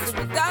supposed to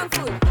be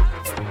thankful.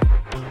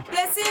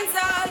 Blessings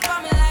all for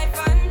my life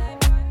and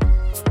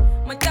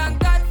my thank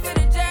God for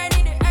the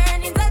journey. The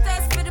earnings are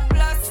just for the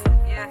plus.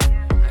 Yeah,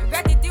 and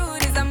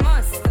gratitude is a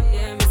must.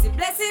 Yeah, me see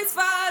blessings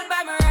fall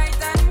by my right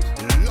hand.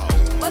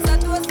 But I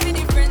toast with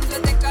the friends we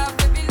take off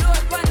every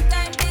load. One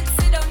time did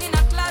sit down in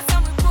a class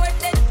and we bored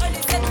then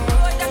only said the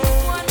road that we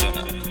won.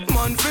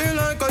 Man feel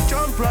like a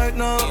champ right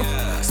now.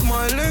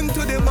 Smiling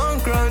to the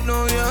bank right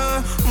now,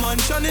 yeah. Man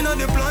shining on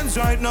the plans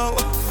right now.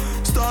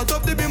 Start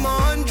up to be my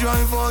hand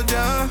drive out,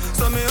 yeah.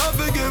 So me have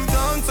to give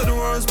thanks to the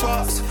worst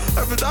pass.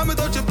 Every time I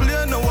touch a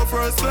plane, now we're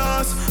first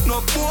class.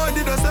 No boy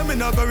did I say me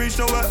not gonna reach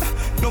nowhere.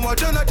 No more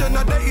Jenna,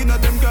 they in a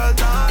them girl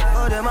time.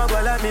 Oh, them a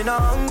go like me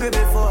not hungry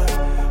before.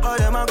 Oh,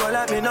 them a go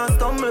like me not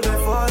stumble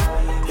before.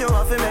 You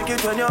have to make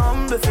it when you're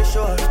humble for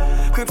sure.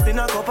 Crips in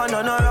a cup and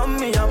none around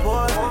me a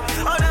pour.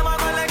 Oh, them a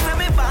go like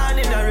me born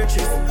in the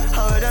riches.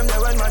 How them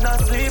there when man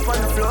asleep on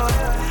the floor.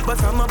 But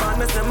from a band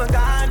me say me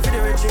gone for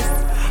the riches.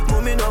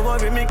 Mommy no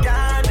worry me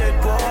can't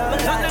dead poor.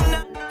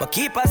 My But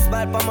keep a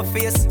smile on my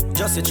face,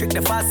 just to trick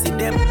the fussy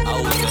them.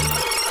 World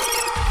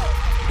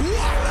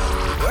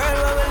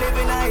where we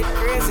living, I it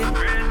crazy.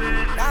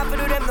 Now for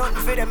do them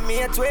nothing for them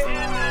mate way.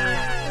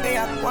 Hey,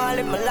 I wanna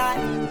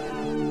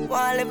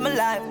live my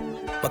life,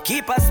 But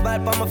keep a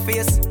smile on my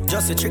face,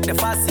 just to trick the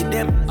fussy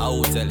them. I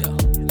will tell you.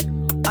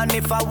 And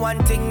if I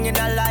want thing in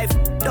a life,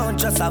 don't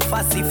just a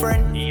fussy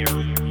friend.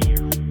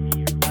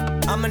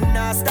 I'ma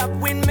not stop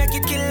win, make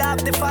it kill off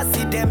the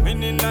fussy them.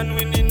 Winning and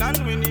winning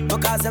and winning.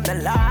 Because them they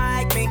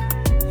like me,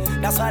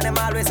 that's why them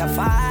always a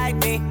fight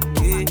me.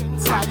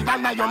 Sorry,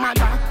 than your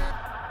mother.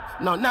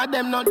 None of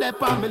them not there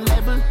on me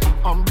level.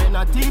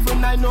 Not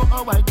even I know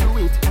how I do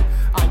it.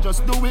 I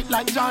just do it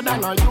like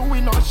Jordan or you,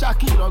 we know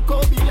Shaquille or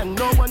Kobe, and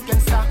no one can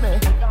stop me.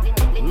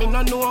 Me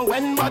no know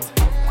when, but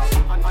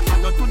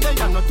I'm not today,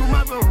 I'm not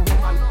tomorrow.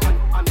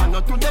 I'm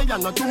not today,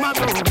 I'm not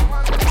tomorrow.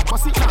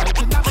 Cause it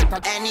like it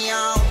better.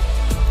 Anyhow,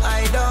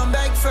 I don't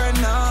beg for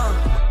no.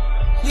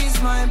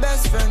 He's my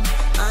best friend,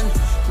 and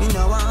me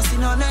no want see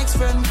no next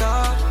friend,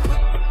 God.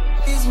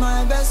 He's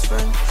my best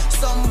friend.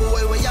 Some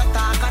boy where you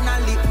talk and I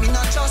lip, me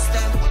not trust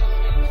them.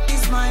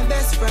 He's my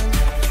best friend.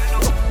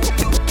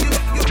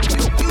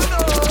 You know,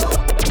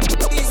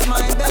 he's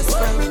my best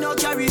friend. Me no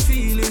carry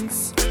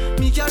feelings.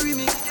 Me carry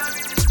me.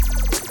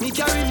 Me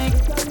carry me.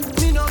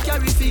 Me no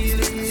carry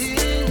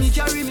feelings. Me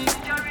carry me.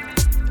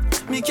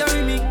 Me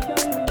carry me.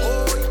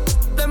 Oh,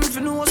 them if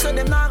you know so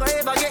them not gonna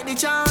ever get the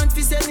chance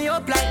to set me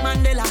up like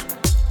Mandela.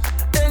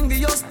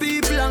 Envious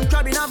people and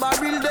crabbing a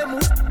barrel them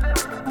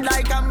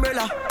like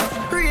umbrella.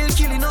 Real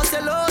killing no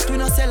sell out, we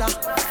no sell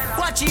her.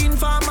 Watching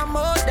for my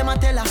mouth, them a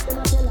tell her.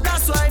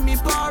 That's why me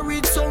par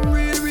with some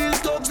real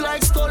thugs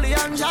like Scully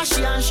and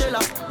Joshy and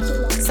Shella.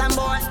 Some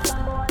boy,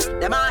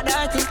 them are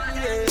dirty.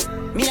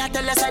 Me a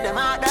tell you say them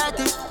are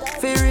dirty.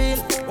 For real,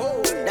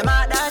 them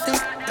are dirty.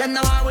 Them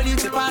now I will live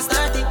to past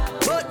 30.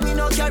 But me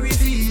no carry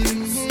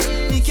feelings.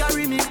 Me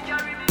carry me.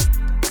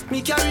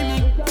 Me carry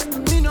me.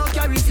 Me no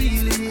carry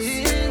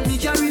feelings. Me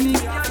carry me.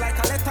 Like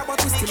a letter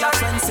but we still a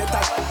friend set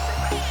up.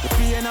 The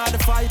pain of the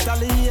fight, all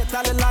the hate,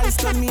 all the lies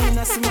to me.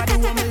 Now somebody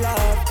who me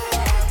love.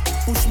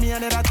 Push me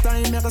another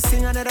time, make a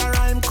sing another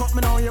rhyme. Cut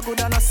me now, you could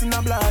have seen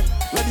the blood.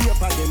 Ready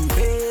up again,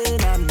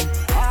 pain and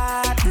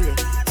heartbreak.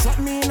 Shut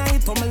me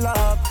night on me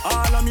love.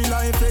 All of me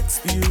life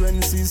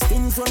experiences,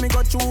 things when me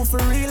got through for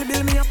real,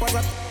 build me up as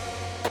a.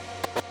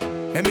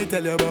 Let me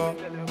tell you about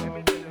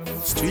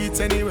streets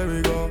anywhere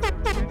we go.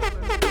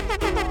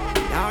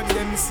 Dog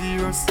them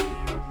serious,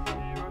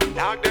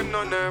 dog them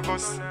not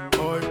nervous.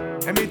 Boy,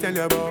 let me tell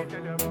you about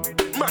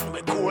man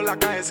we cool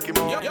like a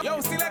Eskimo.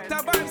 Yo, select a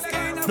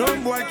vibes. No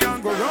boy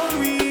can go round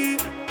me.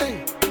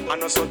 Hey.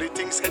 And also the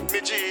things hit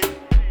me G.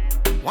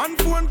 One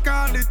phone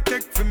call it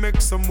take to make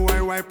some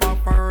boy wipe up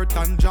her hurt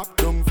and drop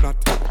down flat.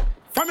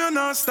 From you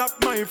not stop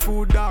my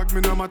food, dog.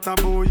 Me no matter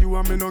about you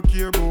and me no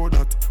care about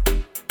that.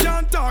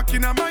 Can't talk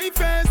in my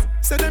face.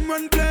 Say them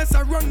run place,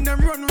 I run them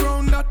run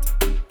round that.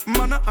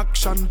 Man a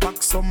action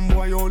pack, some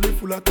boy only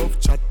full of tough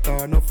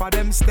chatter. Enough of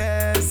them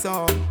stairs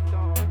up,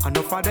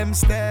 enough of them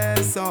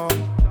stairs up,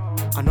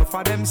 enough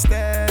of them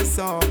stairs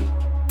up.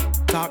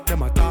 Talk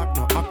them a talk,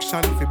 no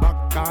action fi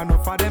back.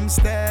 Enough of them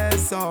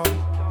stairs up,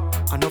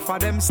 enough of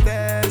them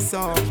stairs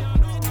up,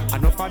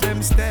 enough of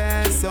them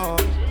stairs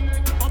up.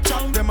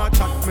 Chat them a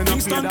chat, me no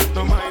pay that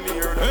no mind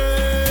here.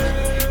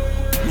 Hey.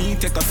 Me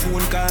take a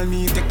phone call,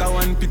 me take a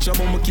one picture,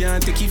 but me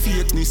can't take your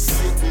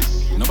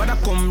fakeness. Nobody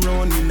come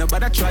round me,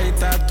 nobody try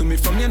talk to me.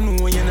 From you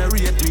know you no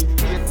rate me.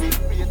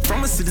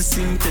 From a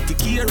citizen, take the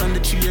gear on the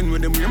train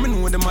with them, where me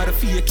know them are the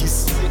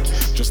fakies.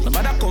 Just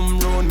nobody come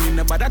round me,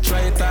 nobody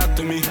try talk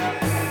to me.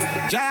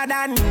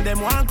 Jordan, them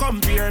want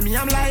compare me,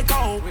 I'm like,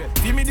 oh,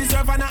 give me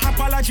deserve an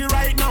apology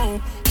right now.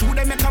 True,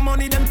 they make a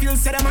money, them feel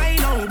say them I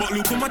know. But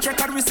look how much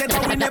record we said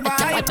that we never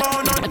hype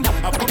on none.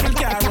 A couple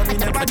car when we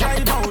never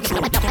drive out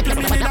through. Couple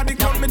million at the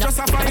club, me just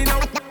a find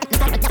out.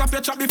 Stop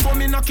your chat before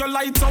me knock your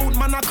lights out.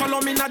 Man, I call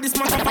on me, now this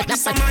man up at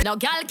this summer. No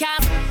girl can.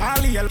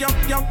 All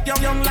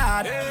young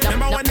lad.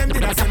 Remember when them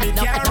did I say me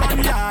can't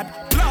run yard.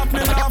 Laugh me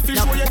laugh,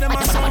 show you them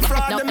a some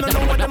fraud. Them don't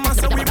know what them a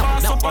say, we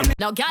pass up on me.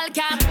 No girl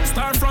can.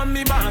 Start from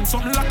me band,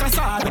 something like a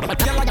sword.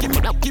 Girl,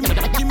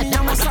 give me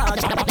a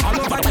massage. All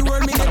over the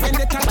world, me get in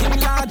the talking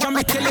large. And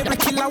me kill every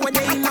killer when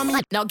they in on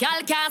me. No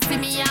girl can see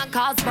me and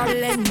cause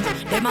problem.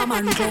 Them a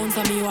man clowns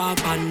and me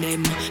walk on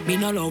them. Me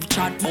no love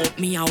chat, but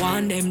me I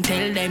want them.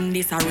 Tell them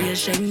this a real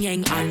Shen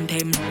Yang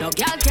anthem. No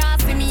girl can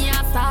see me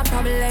and start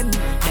problem.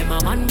 Them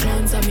a man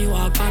clowns and me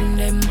walk on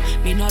them.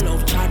 Me no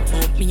love chat,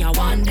 but me I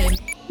want them.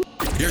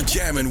 You're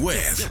jamming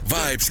with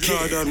Vibes King.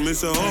 Jordan, me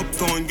say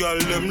uptown girl,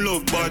 them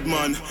love bad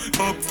man.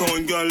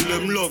 Uptown girl,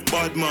 them love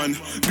bad man.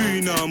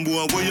 Green and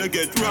boy, where you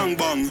get wrong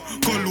bang.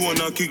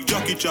 Colonna kick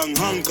Jackie Chan,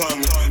 Hong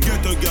Kong.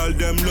 Get a girl,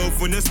 them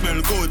love when they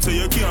smell good. So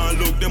you can't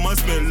look, them a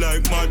smell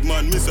like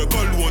madman. Me say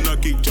Colonna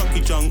kick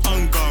Jackie Chan,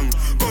 Hong Kong.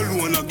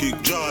 Colonna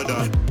kick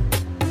Jordan.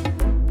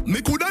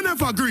 Me coulda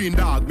never green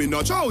dog, me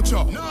no chow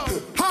chow. No.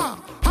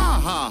 Ha, ha,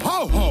 ha,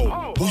 ho,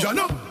 ho. Who ya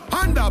know?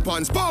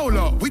 Underpants,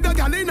 polo. With the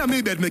gal inna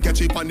me bed, me catch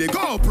it on the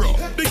GoPro.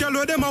 The gal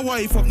with them a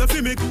wife up, no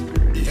fi me.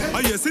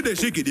 I hear see the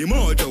shaky the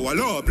mojo, a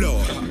low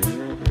blow.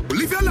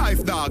 Live your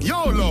life, dog,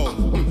 YOLO.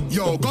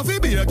 Yo, coffee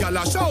be a gal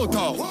a shout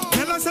out.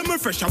 Tell us I'm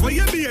fresh, how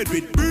you made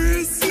with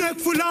breeze. Neck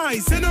full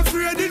ice, and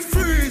afraid it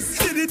freeze.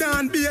 Steady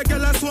down, be a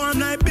gal a swarm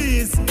like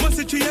bees. Must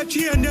it tree a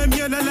chain, them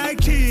yellow like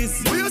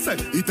cheese. What you say?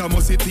 It a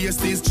must it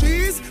taste this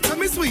cheese. Tell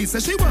me sweet, say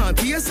she want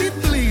taste it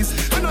please.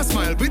 And I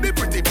smile with the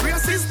pretty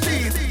braces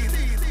teeth.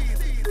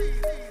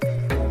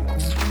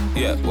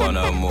 Yeah,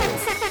 wanna move.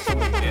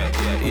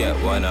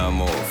 Yeah, wanna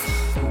move.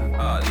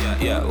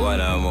 Yeah,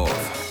 wanna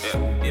move.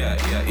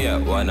 Yeah,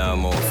 wanna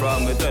move.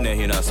 From me turn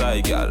in a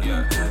side, gal.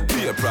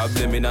 Be a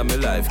problem in my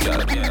life,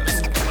 gal.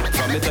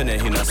 From me turn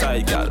in a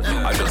side, gal.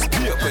 I just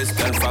be a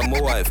question from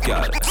my wife,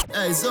 gal.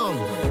 Hey, so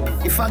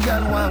if a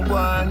gal want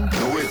one,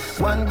 do it.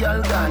 One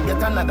gal gone,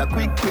 get another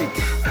quick.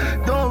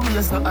 Don't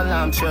raise no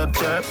alarm, chirp.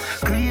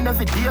 Clean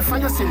every day for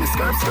your silly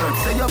skirt.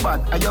 Say you're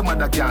bad, and your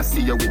mother can't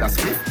see you with a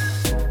split.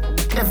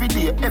 Every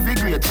day, every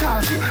grade,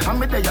 charge it. I'm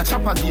there, you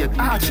chop a gate,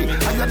 archie.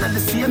 Higher than the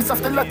saints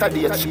of the latter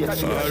day.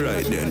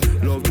 Alright then,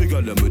 love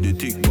bigger than with the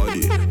thick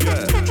body.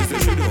 Yeah, she say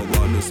she don't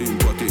want no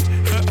sympathy.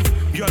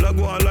 Girl, I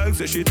go on like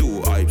say she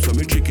too hype, so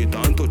me trick it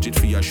and touch it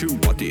for your shoe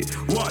party.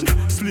 One,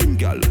 slim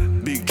gal,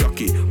 big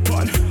jockey.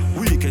 One,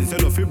 weekend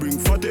sell off you bring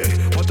fatty.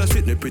 What a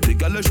sitting pretty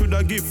gal, I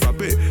shoulda give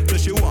frappe. So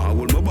she want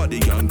hold my body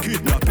and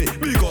kidnap it.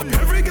 Big up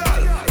every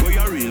gal, go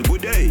your real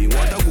good day.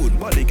 What a good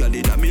body gal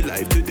in me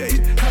life today.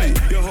 Hey,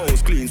 your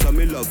house clean, so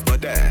me love for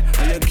there.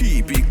 And you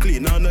keep it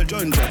clean on the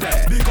jungle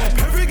there. Big up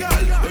every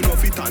gal, you know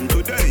fit on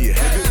today.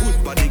 Every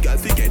good body gal,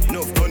 fi get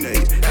enough money.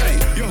 Hey,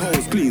 your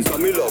house clean, so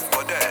me love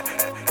for there.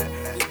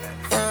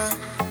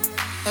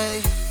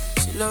 Hey,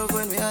 she love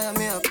when we hire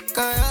me up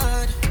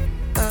God.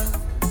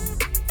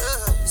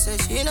 Say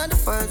she not the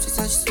vibe, she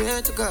said she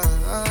swear to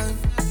God.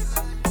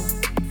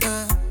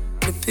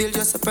 The pill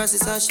just a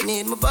process how she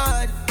need my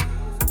body.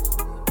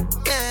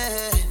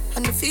 Yeah,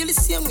 and I feel the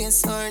same way,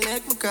 so her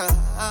neck my cry.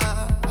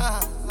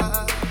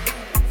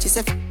 She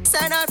said,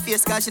 sign her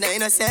face cause she not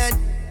innocent.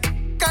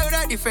 Cause we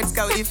not different,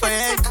 cause we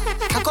different.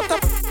 I come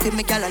up with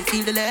me gal and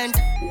feel the land.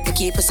 They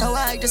keep us so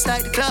high just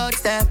like the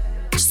clouds them.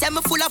 She said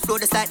me full of flow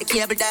just like the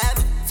cable dam.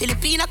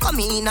 Filipina come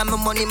in and my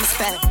money me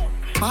spend.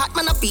 My heart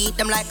man I beat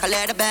them like a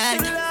leather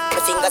band. My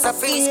fingers are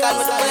freeze, call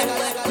me the wind.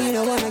 Me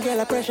no wanna get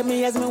a pressure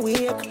me as me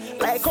wake.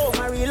 Like how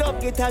my real up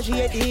get a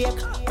headache.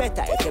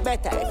 Better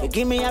if you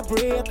give me a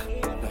break.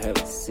 For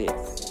heaven's sake.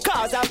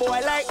 Cause a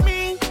boy like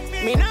me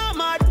not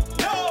mad.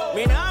 No.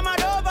 Me not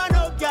mad over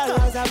no girl.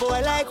 Cause a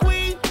boy like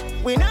we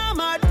not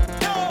mad.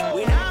 No.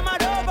 We not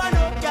mad over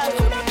no girl.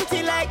 Coulda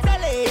pretty like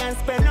Dolly and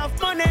spend enough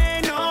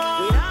money. No.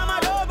 We not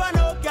mad over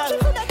no girl. She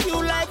coulda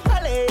cute like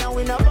Dolly and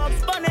we no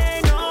Bugs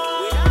Bunny. No.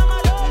 We not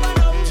mad over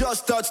no.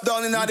 Just touched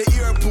down in the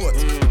airport.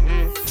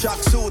 Track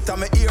suit and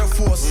my Air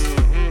Force.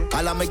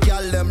 All of my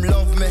gal them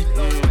love me.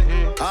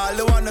 All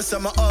the wanna say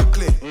me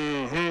ugly.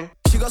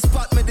 She go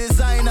spot me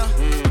designer.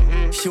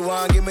 She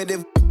want give me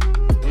the.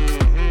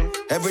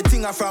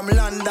 Everything I from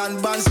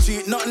London, Bond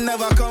Street. Nothing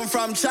ever come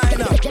from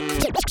China.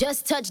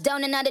 Just touched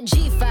down and out of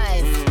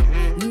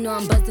G5. You know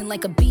I'm buzzing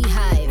like a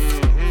beehive.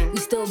 We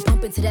still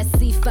bumping to that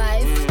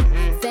C5.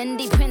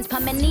 Fendi prints pa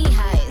my knee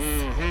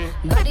highs.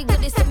 Body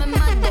good is my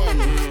madam.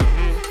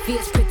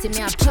 Feels pretty,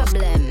 me a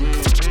problem.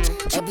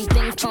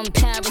 Everything from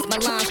Paris,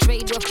 Milan,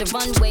 straight off the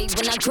runway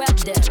when I grab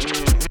them.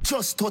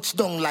 Just touched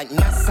down like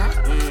NASA.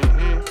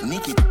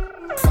 Nikki,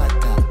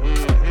 fatter.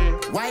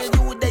 While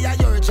you there at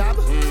your job,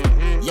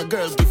 your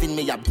girl giving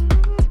me a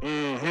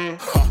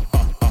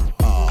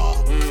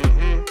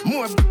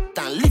more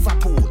than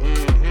Liverpool.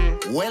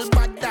 Well,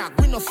 bad dog,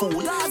 we no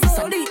fool.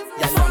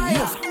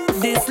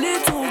 This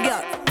little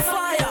girl,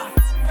 fire.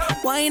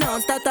 Why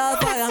not start a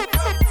fire?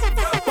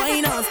 Why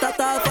not start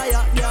a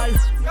fire, girl?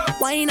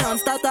 Why not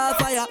start a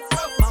fire?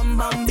 Bam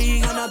bam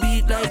big and a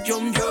beat like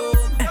drum drum.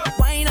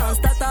 Why not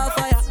start a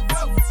fire?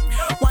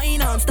 Why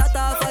not start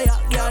a fire,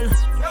 girl?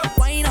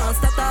 Why not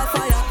start a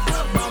fire?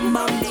 Bam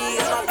bam big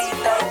and a beat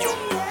like drum.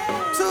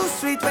 Too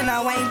sweet when I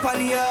wine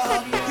pon you.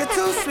 You're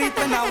too sweet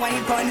when I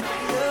wine pon you.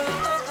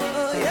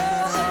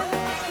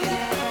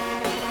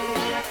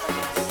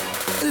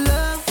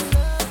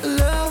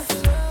 Love.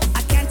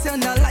 I can't tell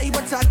no lie,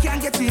 but I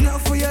can't get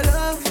enough for your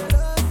love.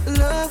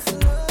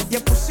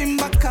 You're pushing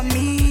back on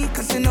me,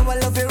 cause you know I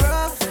love it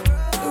rough.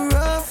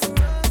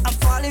 I'm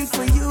falling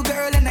for you,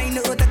 girl, and I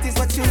know that is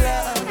what you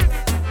love.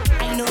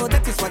 I know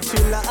that is what you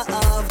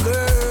love,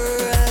 girl.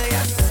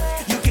 Yes,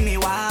 you give me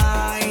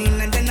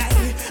wine, and then I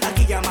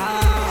give you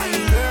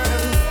mine,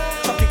 girl.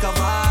 Tropical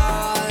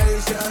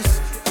vibes, yes,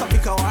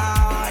 tropical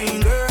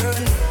wine, girl.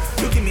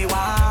 You give me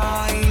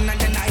wine, and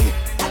then I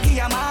give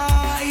you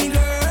mine,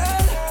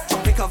 girl.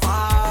 Tropical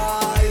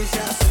vibes,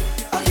 yes,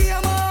 I give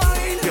you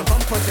mine. Your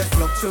bumper just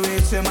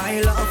fluctuates in my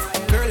love,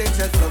 girl. It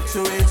just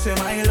fluctuates in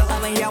my love.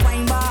 When you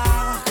wine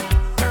back,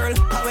 girl,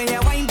 when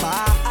you wine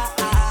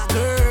back,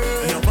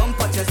 girl. Your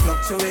bumper just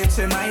fluctuates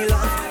in my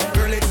love,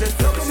 girl. It just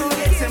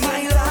fluctuates in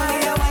my love.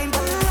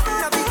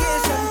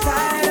 Navigation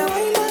time.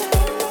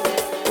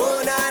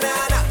 Oh na na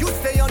na, you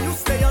stay on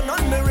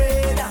me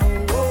radar.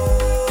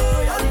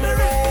 Oh, on me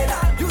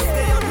radar. You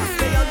stay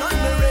on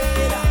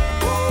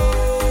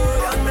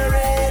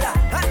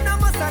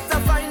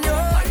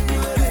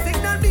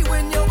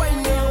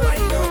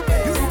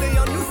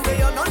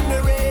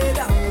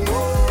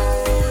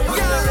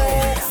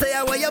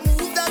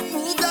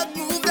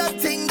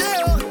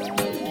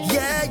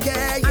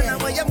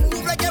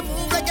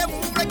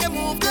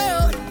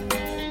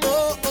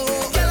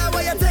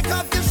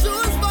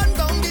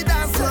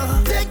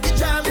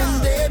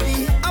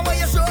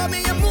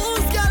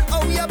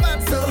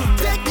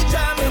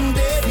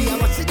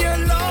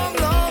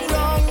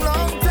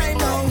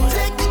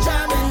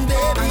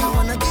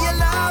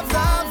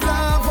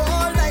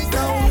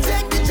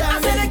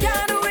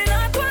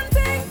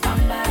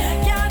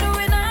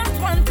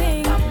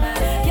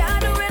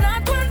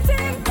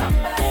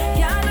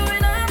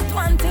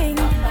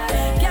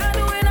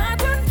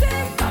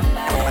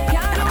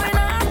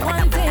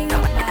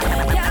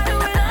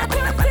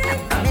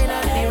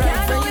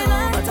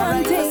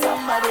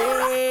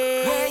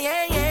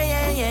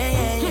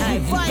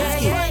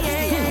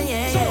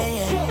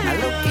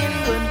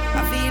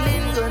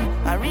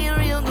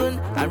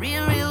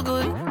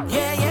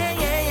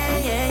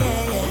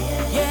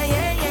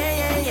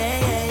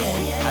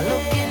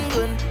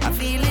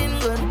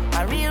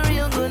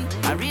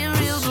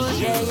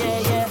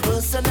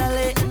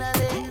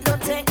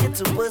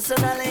too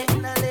personally.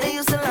 They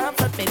used to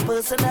laugh at me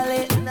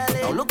personally.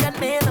 Now look at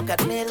me, look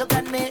at me, look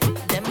at me.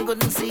 Them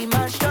couldn't see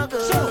my struggle.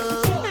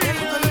 Them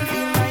couldn't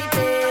feel my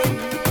pain.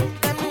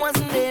 Them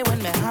wasn't there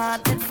when my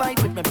heart did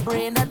fight with my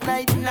brain at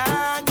night and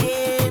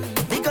again.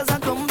 Because I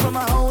come from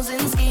a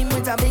housing scheme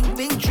with a big,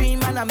 big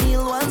dream, and a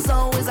meal was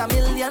always a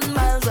million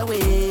miles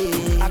away.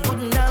 I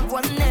couldn't have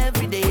one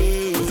every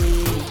day.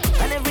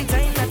 And every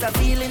time that I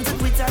feel into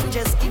quit and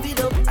just give it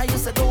up, I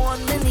used to go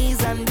on my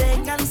knees and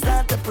beg and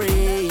start to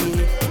pray.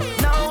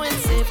 Now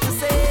it's safe to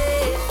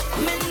say,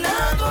 me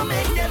not gonna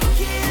make them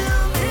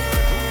kill me.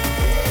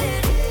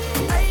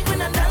 I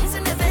when I dance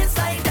in the face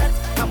like that,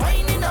 I'm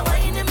whining my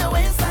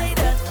waist like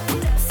that.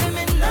 See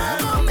me not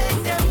gonna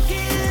make them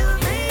kill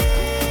me.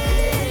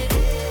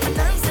 I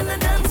dance in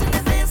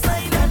the face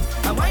like that,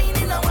 I'm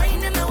whining my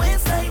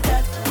waist like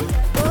that.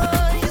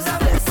 Oh, it's a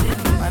blessing,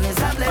 man,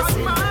 it's a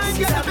blessing,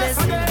 it's a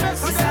blessing,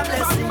 it's a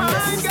blessing,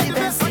 yes, it's the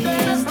blessing.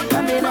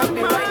 I may not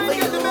be right for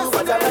you,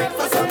 but I'm right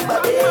for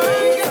somebody.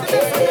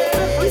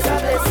 It's a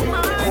blessing,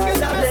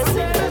 it's a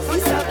blessing,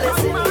 it's a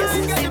blessing, yes,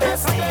 it's the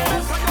blessing.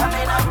 I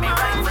may not be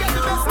right for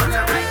you, but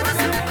I'm right for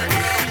somebody.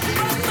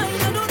 I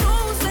don't know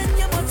who's send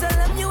you, but tell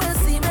them you will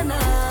see me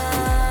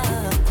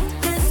now.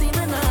 You see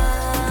me now,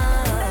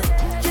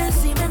 you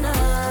see me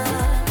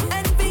now.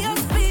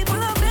 Envious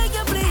people, I beg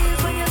you please,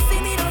 when you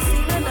see me, don't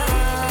see me now.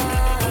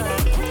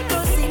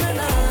 Don't see me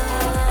now,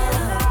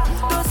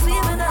 don't see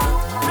me now,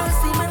 don't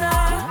see me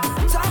now.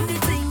 Talk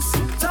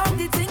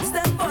the things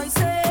them boys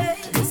say.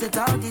 They say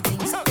talk the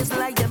things, it's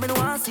like them and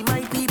want see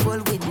my people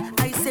win.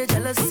 I say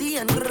jealousy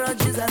and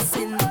grudge is a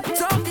sin.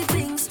 Talk the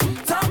things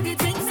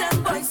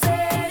them boys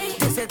say.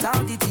 They say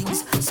talk the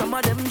things, some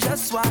of them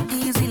just want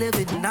easy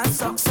living. Not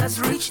success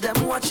reach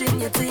them watching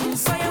your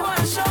things. So you want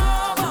to show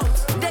out,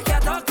 they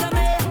can't talk to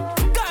me.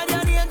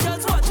 Guardian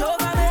angels watch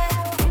over me.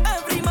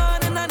 Every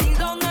morning I kneel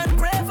down and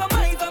pray for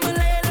my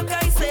family. Look,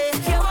 I say,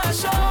 you want to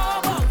show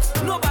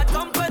out, no bad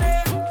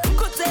company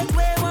could take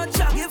away what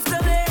you give to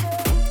me.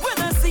 When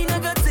I see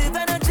negative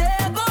energy,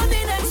 I go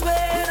the next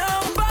way.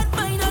 Now bad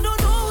mind, I don't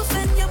know who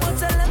send you, but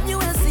tell them you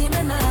will see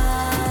me now.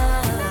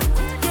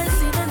 You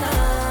see me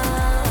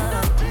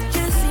now,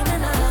 you see me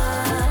now.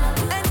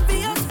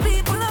 Envious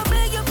people, I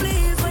beg you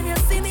please, when you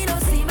see me,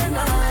 don't see me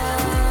now.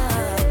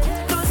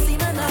 Don't see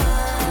me now,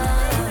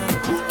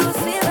 don't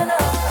see me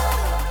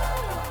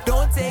now.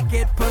 Don't take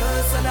it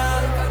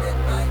personal.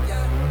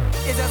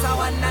 It's just a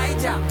one night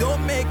job.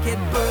 Don't make it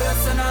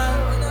personal.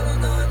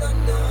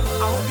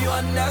 I hope you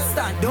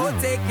understand. Don't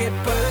take it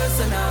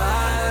personal.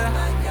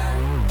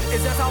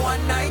 It's just a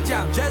one night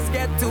job. Just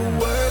get to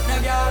work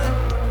now, girl.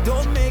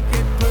 Don't make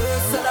it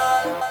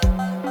personal.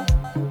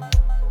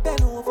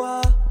 Bend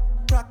over,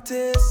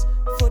 practice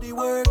for the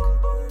work,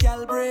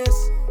 gal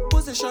brace,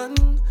 position,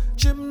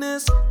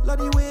 gymnast, love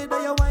the way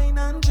that you whine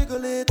and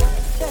jiggle it.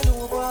 Bend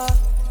over,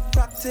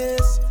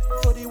 practice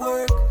for the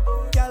work,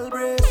 gal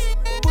brace,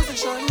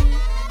 position,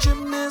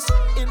 gymnast,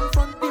 in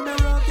front the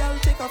mirror, gal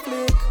take a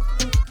flick.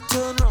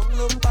 Turn round,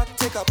 look back,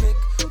 take a pic.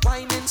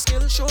 Whining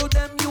skill, show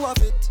them you have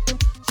it.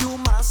 You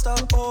master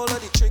all of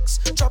the tricks.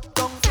 Drop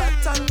down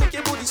flat and make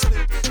your booty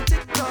split.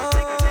 Tick tock,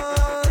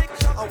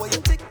 how are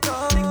you tick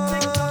tock?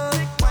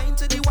 Wine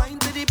to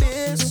the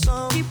bass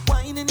now. Keep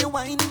whining your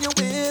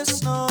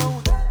waist now.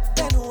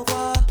 Bend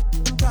over,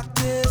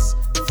 practice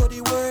for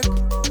the work,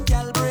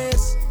 gal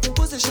brace,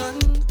 position,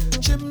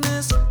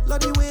 gymnast, love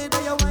the way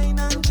that you whine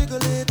and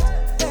jiggle it.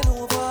 Bend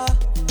over,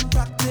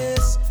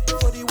 practice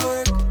for the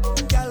work,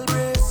 gal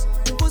brace,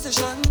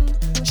 position,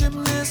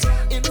 gymnast,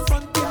 in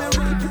front of the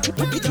mirror.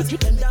 Baby just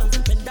bend down,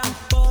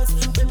 pause.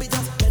 Baby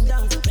just bend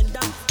down,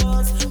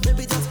 pause.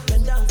 Baby just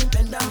bend down,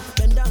 pause.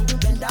 Baby just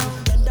bend down,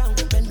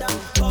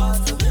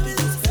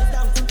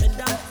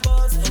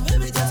 pause.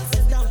 Baby just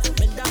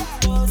bend down,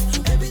 pause.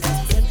 Baby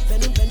just bend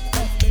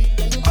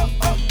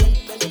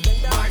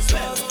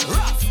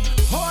Rough.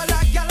 Hold a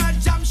gal and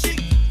jam shit,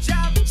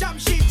 jam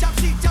shit.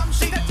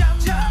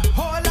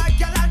 Hold a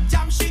gal and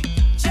jam shit,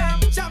 jam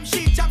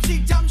shit.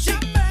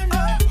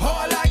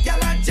 Hold a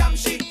gal and jam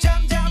shit,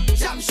 jam shit.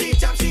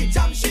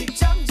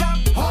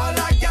 Hold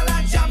a gal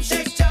and jam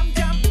shit, jam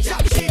shit.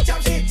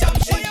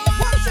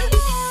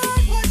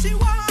 What she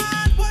want?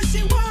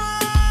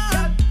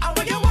 I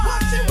want you want.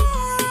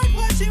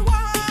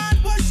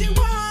 What she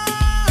want?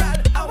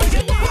 I want you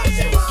want.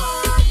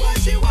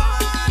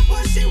 What she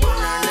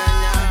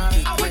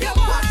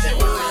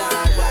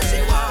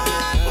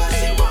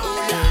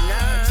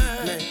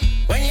want?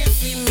 When you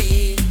see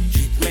me,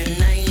 treat me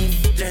nice.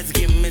 Just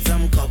give me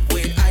some cup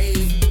with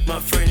ice. My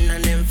friend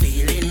and them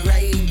feeling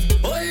right.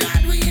 Oh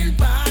Lord, we in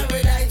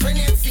paradise. When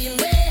you see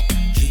me,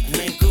 treat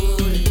me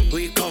good.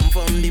 We come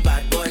from the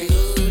bad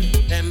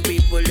boyhood. Them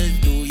people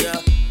just do ya.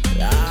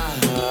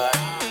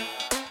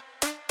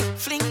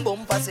 Fling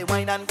bumper, say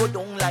wine and go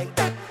down like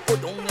that, go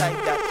down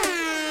like that.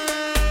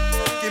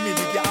 Give me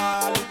the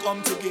girl who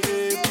come to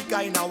give the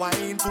kind of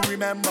wine to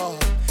remember.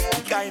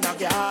 The kind of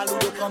girl who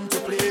don't come to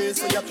play,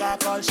 so you can't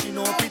call she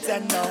no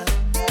pretender.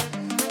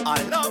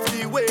 I love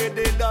the way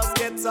they just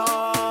get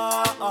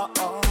on.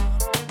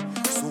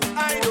 So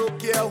I don't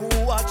care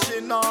who watching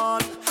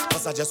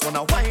Cause I just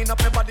wanna wind up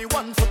your body,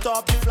 one foot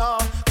off the floor.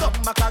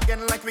 Come back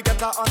again like we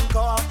get a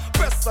encore.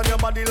 Press on your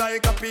body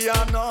like a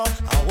piano.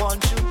 I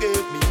want you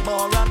give me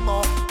more and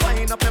more.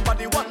 Wind up your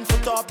body, one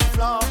foot off the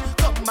floor.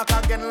 Come back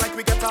again like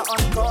we get a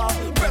encore.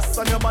 Press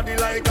on your body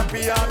like a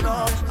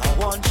piano. I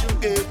want you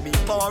give me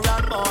more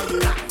and more,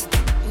 yeah.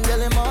 Girl,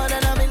 you're more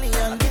than a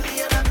million.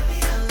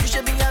 You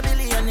should be a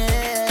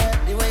billionaire.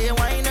 The way you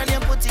whine and you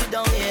put it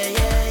down, yeah,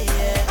 yeah,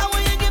 yeah. I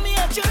want you give me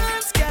a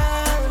chance,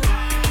 girl,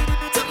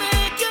 to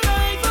make your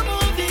life a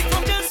movie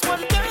from just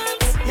one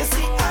dance. You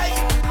see, I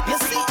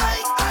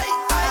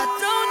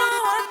don't know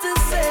what to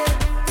say.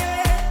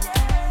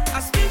 Yeah,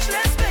 I'm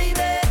speechless,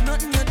 baby.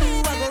 Nothing you do,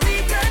 I go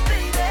regret,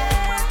 baby.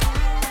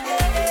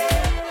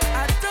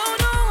 Yeah, I don't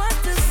know what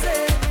to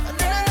say.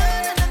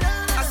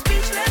 I'm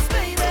speechless,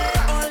 baby.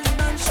 All the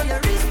man show you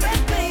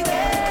respect, baby.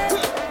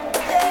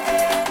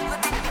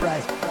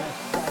 Right.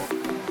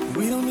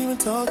 We don't even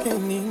talk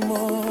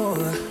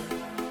anymore.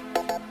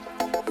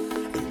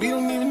 We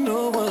don't even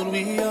know what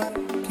we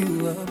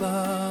argue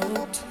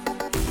about.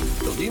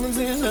 Don't even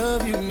say I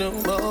love you no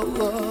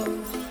more.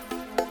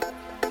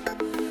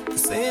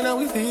 Saying how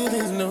we feel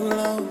is no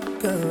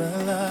longer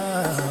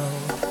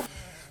allowed.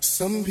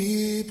 Some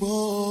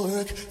people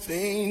work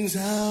things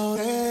out,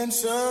 and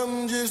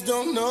some just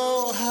don't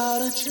know how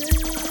to change.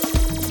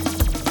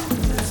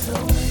 There's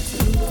no way to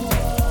go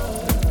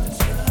on and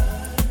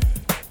try.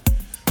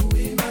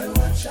 We might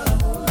watch our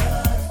whole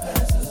life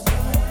pass us by.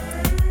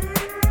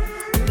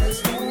 There's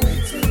no way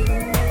to go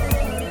on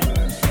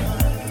and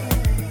try.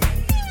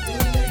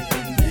 We'll make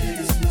the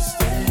biggest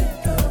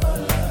mistake of our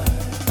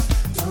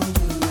lives. Don't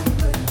do it,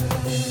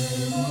 baby.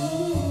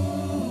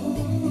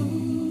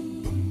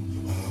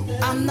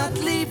 I'm not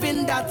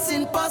leaving, that's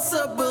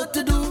impossible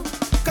to do.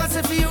 Cause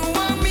if you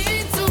want me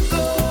to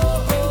go,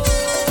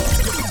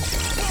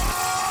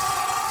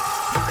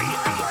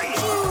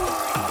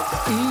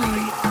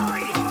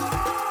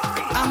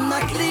 I'm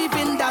not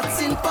leaving,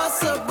 that's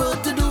impossible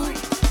to do.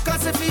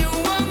 Cause if you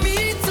want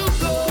me to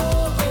go,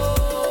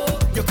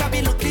 you can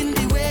be looking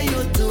the way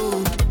you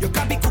do. You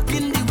can be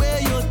cooking the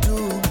way you do.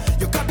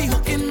 You can be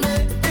hooking me.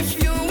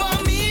 If you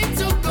want me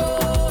to go,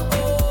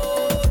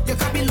 you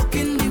can be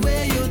looking the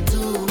way you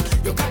do.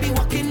 You can be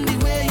walking the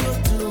way you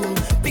do.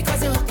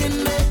 Because you're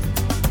hooking me.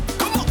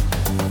 Come on.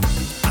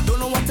 I don't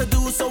know what to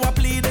do, so I'm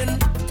pleading.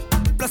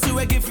 Plus you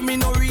ain't give me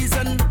no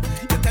reason.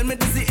 You tell me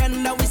this the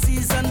end of we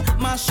season.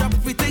 Mash up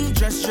everything,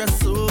 dress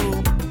so.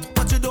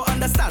 But you don't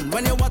understand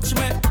when you watch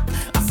me.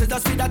 I said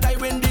just see that I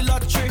win the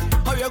lottery.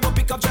 How you go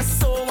pick up just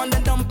so and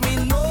then dump me?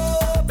 No,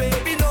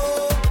 baby,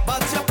 no.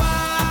 But you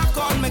pack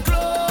all my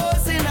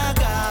clothes in a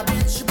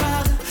garbage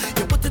bag.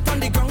 You put it on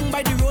the ground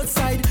by the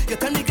roadside. You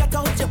turn the cat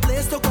out your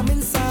place to come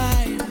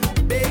inside.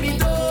 Baby,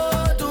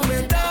 don't do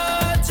me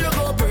that. You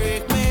go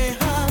break my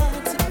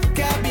heart.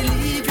 Can't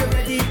believe you're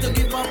ready to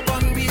give up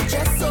on me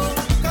just so.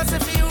 Cause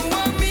if you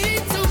want me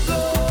to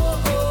go,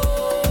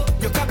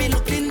 you can be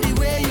looking the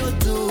way you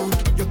do.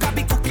 You can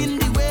be cooking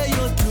the way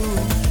you do.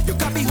 You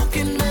can be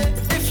hooking me.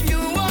 If you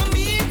want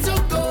me to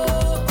go,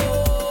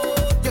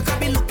 you can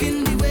be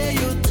looking the way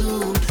you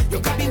do. You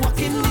can be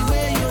walking the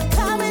way you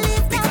do.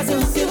 Because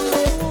you're hooking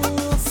me.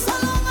 So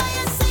long I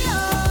see you,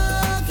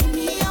 give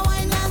me a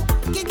wine now.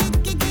 Give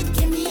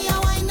me a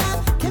wine now.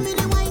 Give me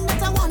the wine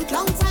that I want,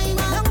 long time,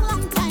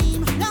 long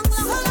time.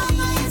 So long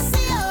I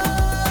see you,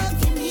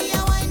 give me a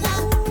wine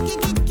now. Give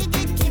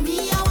me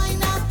a wine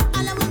now.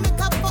 And I will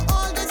make up for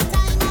all this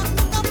time.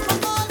 Make up for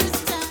all this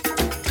time.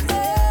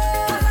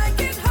 I like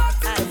it hot.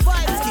 I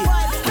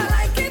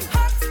like it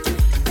hot,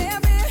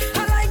 baby.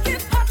 I like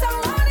it hot. I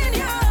want it,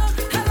 yeah.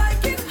 I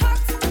like it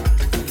hot.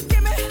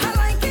 Give me. I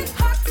like it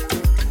hot.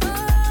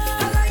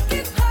 I like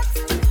it hot.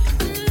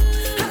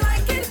 I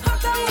like it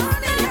hot. I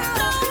want it, yeah.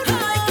 I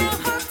like it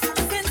hot.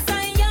 Since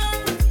I'm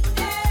young,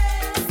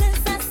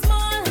 since I'm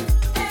small,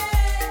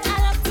 I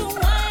love to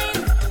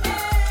wine,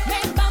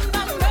 make bam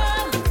bam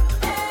roll,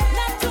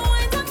 not to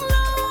wind up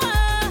lower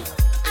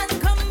and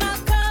come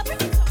back up.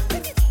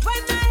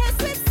 When I hear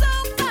sweet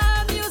soca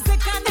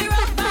music and the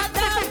rock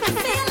bottom, I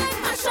feel like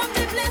mash up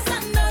the place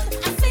and done.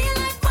 I feel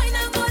like wine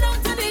and go down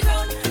to the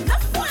ground.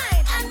 Enough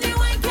wine and the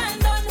wine can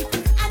done.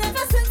 And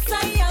ever since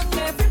I'm young,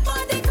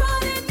 everybody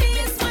calling me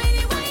Miss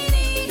Whiny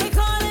Whiny. They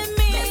calling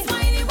me Miss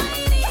Whiny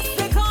Whiny.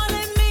 They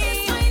calling me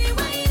Miss Whiny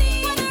Whiny.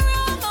 Wanna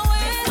run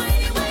away, Miss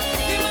Whiny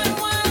Whiny. The man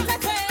want to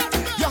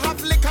take. You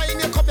have liquor in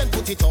your cup and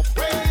put it up.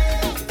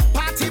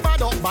 Party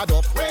bad up, bad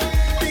up.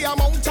 The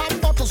amount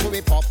of bottles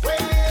we pop.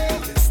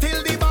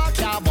 Still the bar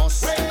can't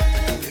bust.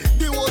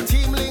 The whole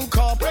team link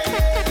up.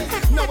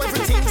 Now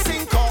everything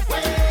sync up.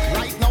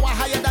 Right now we're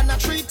higher than a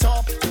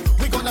treetop.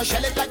 We gonna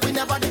shell it like we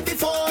never did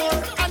before.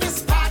 And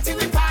it's party,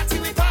 we party,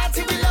 we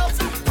party, we love.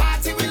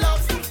 Party, we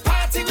love.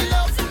 Party, we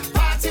love.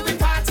 Party, we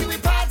party, we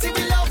party,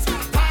 we love.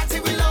 Party,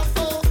 we love.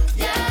 Oh,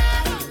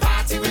 yeah.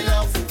 Party, we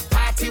love.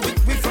 Party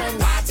with we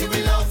friends. Party,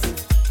 we love.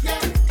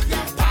 Yeah,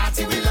 yeah.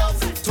 Party, we love.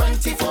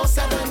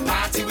 24/7.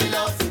 Party, we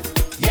love.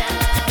 Yeah.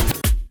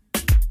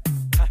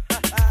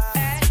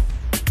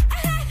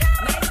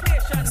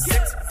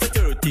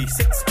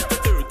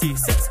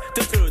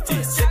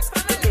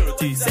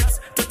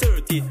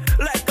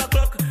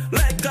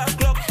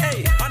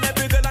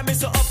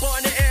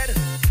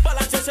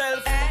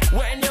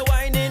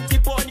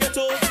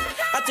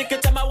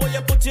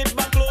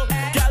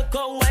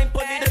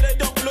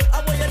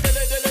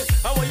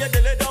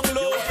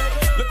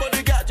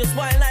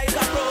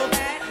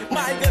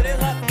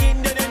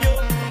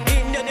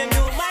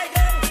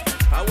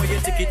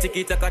 tiki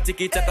tiki taka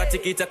tiki taka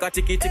tiki taka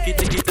tiki tiki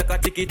tiki taka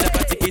tiki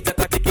taka tiki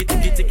taka tiki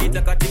tiki tiki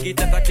taka tiki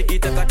taka tiki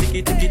taka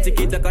tiki tiki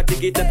tiki taka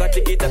tiki taka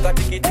tiki taka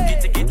tiki tiki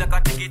tiki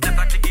taka tiki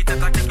taka tiki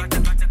taka tiki.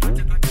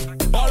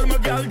 All my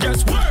girl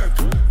just work.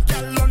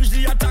 Girl lunge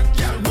the attack,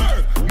 girl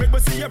work. Make me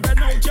see you bend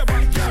out your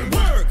back, girl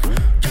work.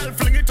 Girl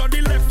fling it on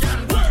the left,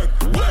 girl work.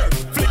 Work,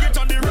 fling it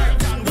on the right,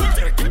 girl work.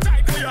 Take it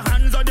tight, put your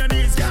hands on your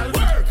knees, girl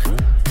work.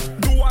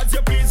 Do as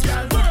you please,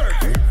 girl work.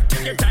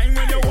 Take your time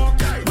when you walk,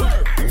 girl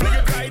work. Fling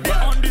it right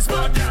there on the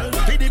spot, girl.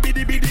 Bidi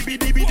bidi bidi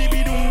bidi bidi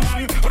bidi dum.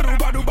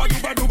 Ruba duba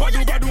duba duba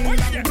duba dum.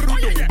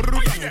 Brudum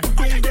brudum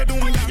dung de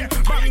dung.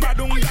 Bang ba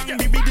dung dang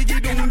bidi bidi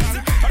dung.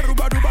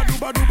 Ruba duba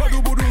duba duba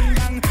duba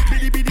dung.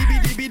 Bidi bidi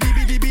bidi bidi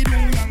bidi bidi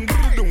dung.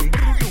 Brudum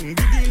brudum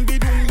bidi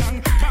bidi dung.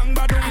 Bang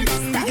ba dung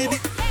dang bidi.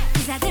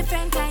 It's a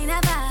different kind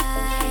of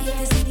vibe.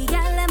 You see the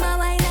girl them a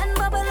wine and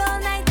bubble all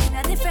night in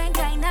a different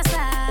kind of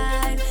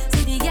style.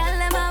 See the girl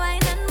them a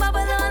wine and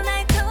bubble all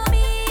night to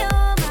me,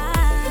 oh my.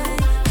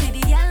 See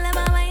the girl them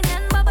a wine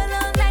and bubble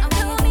all night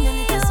to me,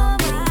 oh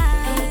my.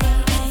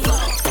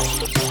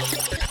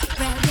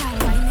 Well, girl,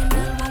 whining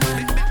real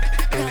woman.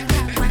 Well,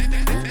 girl,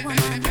 whining real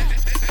woman.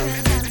 Well,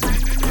 girl,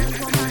 whining real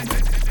woman.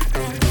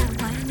 Well, girl,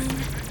 whining.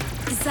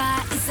 It's a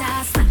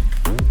snack.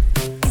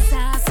 It's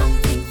a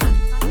something fun.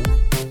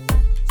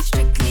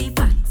 Strictly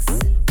facts,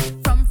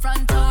 from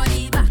front or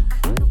the back.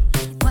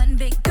 One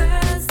big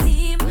girl's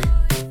team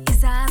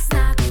is a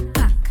snack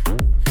pack.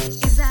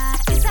 Is a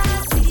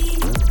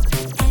scene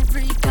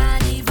every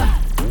carnival,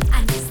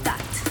 and it's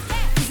that.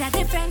 It's a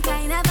different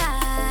kind of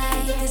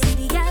vibe. You see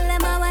the girl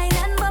them a wine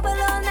and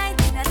bubble all night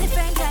in a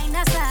different kind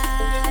of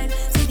style.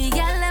 See the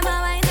girl them a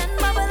wine and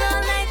bubble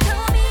all night to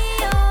me,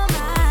 oh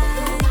my.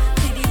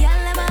 See the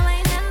girl them a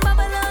wine and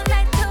bubble all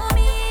night to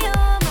me,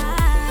 oh my.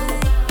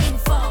 In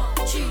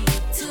 4, 3,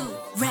 2.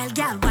 Real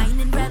gal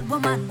whining, real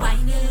woman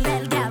whining.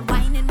 Real gal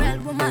whining, real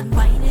woman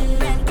whining.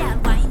 Real gal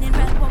whining,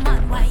 real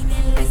woman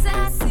whining. It's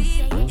a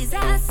scene, it's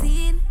a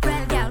scene.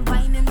 Real gal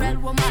whining, real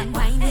woman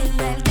whining.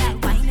 Real gal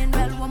whining,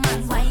 real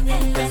woman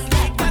whining. Real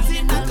gal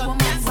whining, real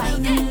woman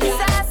whining.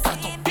 It's a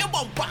scene. You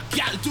won't back,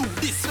 y'all do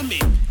this for me.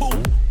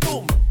 Boom,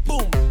 boom,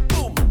 boom,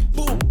 boom,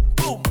 boom,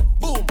 boom,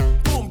 boom,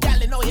 boom. Y'all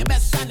you know your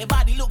best and your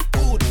body look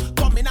good.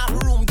 Come in our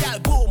room, y'all.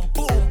 Boom,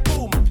 boom,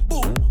 boom,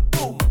 boom,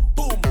 boom,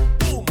 boom,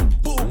 boom,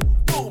 boom,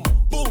 boom,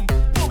 boom,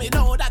 boom. You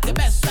know that your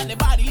best and your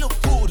body look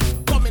good.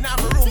 Come in our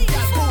room,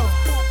 y'all. Boom.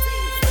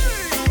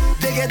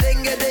 Digga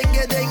dinga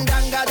dinga ding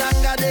danga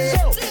danga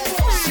ding.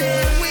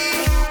 Say we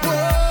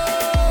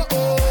whoa,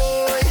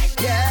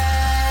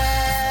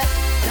 yeah.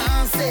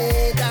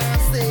 Dansez,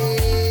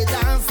 dansez,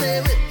 dansez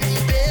with me,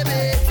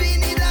 baby.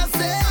 Fini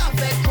danser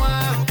avec moi.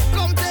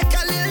 Comme t'es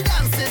Khalil,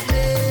 dance with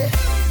me.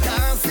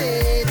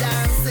 Dansez,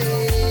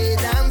 dansez,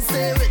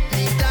 dansez with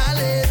me,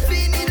 darling.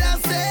 Fini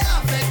danser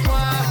avec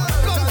moi.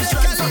 Comme t'es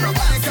Khalil,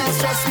 dance with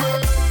me.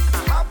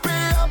 Happy,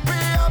 happy,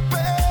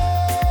 happy.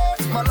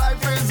 My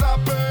life is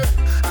happy.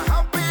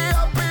 Happy,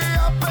 happy,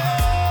 happy.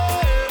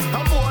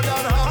 I'm more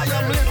than happy.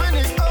 I'm living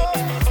it up,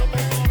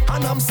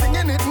 and I'm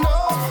singing it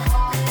now.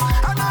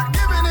 I'm not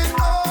giving it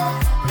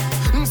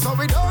up. So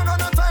we don't have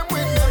no time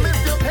with them if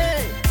you pay.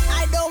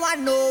 I don't want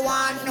no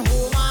one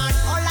woman.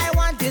 All I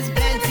want is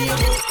plenty.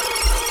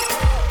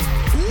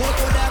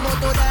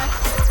 Moto there.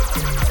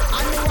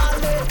 I know all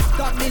day.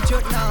 Talk the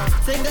truth now.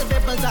 Single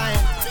people time.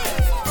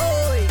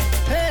 Oi,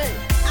 hey.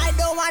 I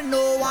don't want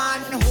no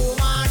one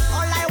woman.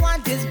 All I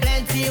want is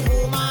plenty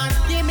woman.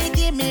 Give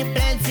me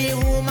plenty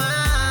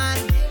woman.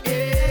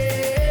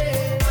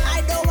 Yeah.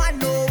 I don't want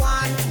no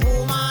one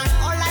woman.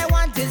 All I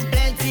want is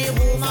plenty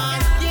woman.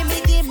 Give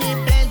me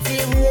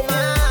plenty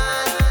woman.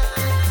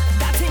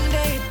 That thing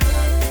they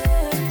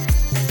good.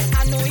 I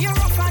know you're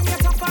rough and you're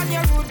tough and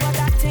you're rude, but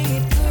that thing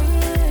it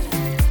good.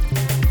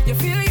 You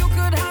feel you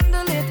could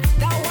handle it,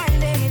 that wine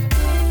they it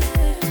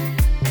good.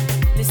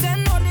 This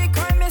ain't no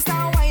liquor, Mr.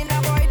 Wine,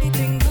 that boy the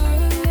thing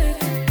good.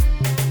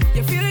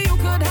 You feel you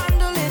could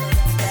handle it.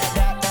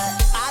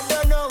 I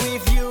don't know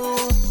if you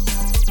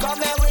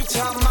come here with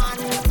your man,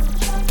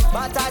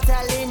 but I'm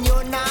telling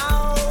you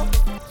now,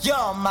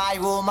 you're my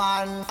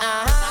woman.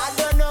 I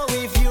don't know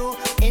if you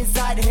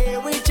inside here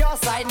with your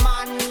side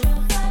man,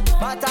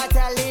 but I'm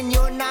telling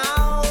you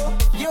now,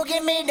 you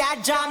give me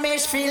that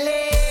jamish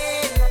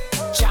feeling.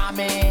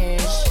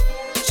 Jamish,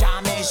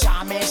 jamish,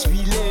 jamish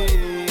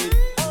feeling.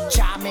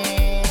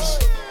 Jamish,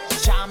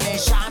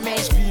 jamish,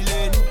 jamish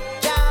feeling.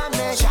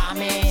 Jamish,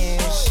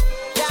 jamish,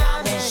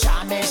 jamish,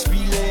 jamish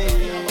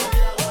feeling.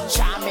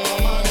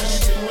 Jamish,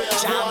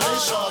 jamish.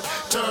 Short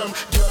term,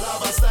 girl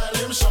have a style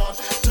him short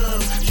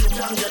term. You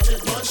can get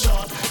it but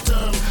short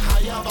term.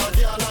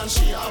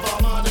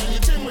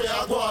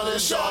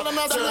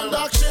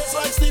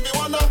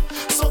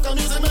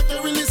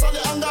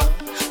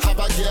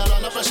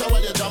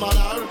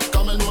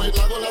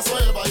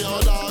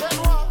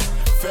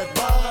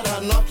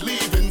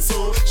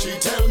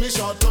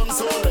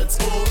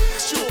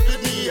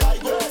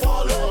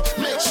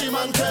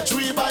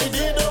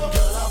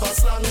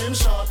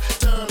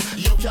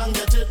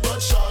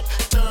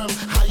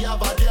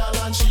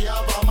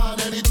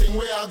 thing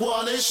where I go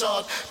on is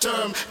short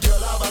term. Girl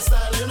have a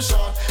style him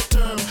short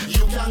term.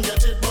 You can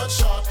get it but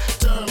short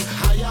term.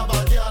 I have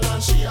a girl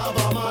and she have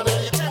a man.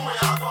 Anything where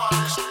I go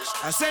on is short.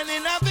 I send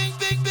in a big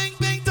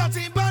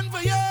dirty bun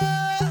for you.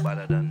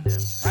 Better than them.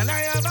 And I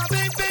have a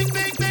big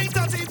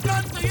dirty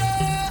bun for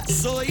you.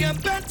 So you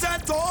better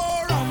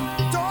door run.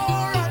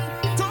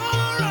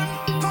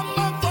 Come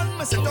back fun,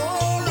 me say door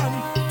run.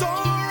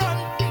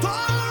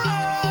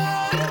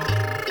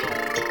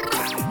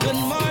 Good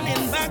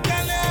morning,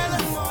 Bacchanal.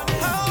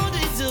 How do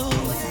you do?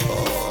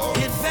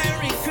 Get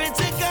very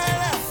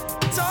critical.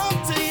 Talk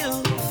to you,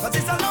 but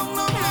it's a long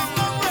road I'm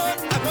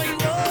going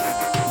down.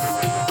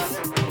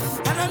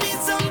 And I need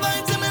some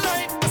vibes in my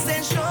life. I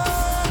stay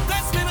strong.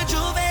 Bless me with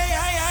Juve.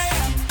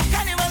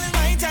 Carnival is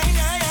my time.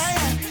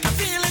 I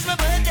feel it's my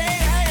birthday.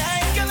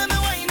 Girl, let me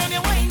wine on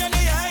you.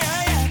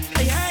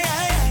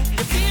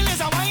 The feel is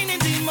a whining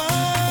demon.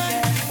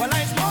 Well,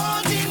 life's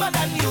more demon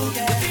than you.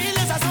 The feel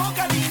is a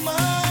soca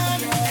demon.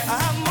 I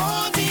have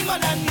more demon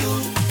than you.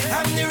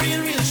 I'm the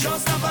real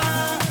showstopper.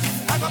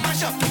 I got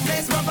mash up the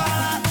place, rubber.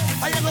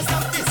 I am gonna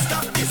stop this.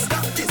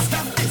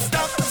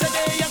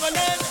 Today I'm gonna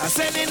learn. I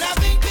send in a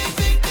big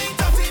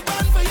dirty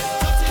bun for you.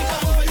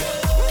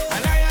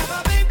 And I have a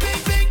big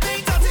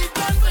dirty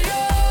bun for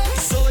you.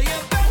 So you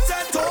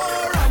better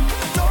door run.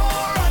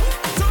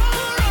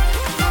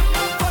 Come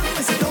back for me,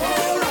 say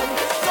door run.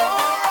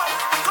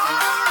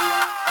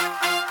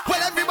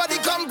 Well, everybody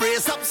come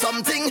brace up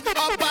something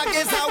up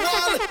against a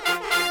wall.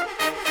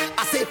 I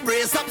say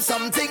brace up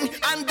something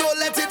and don't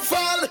let it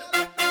fall.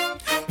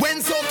 When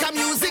soca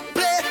music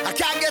play, I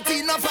can't get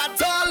enough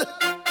at all.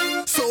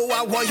 So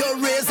I want you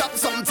raise up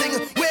something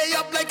way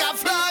up like a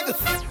flag.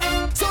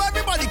 So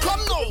everybody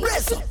come now,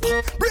 brace up,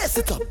 brace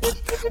it up,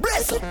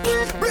 brace up,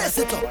 brace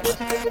it up,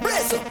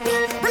 brace up,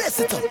 brace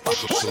it up.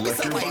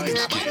 Select your vibes,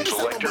 kid.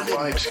 Select your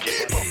vibes,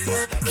 kid.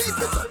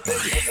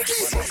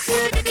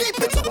 Keep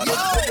it up,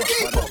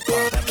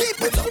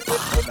 keep it up.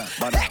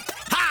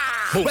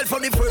 Well,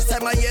 from the first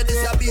time I hear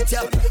this, I beat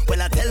ya.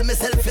 Well, I tell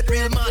myself it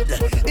real mad.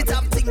 It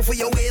have thing for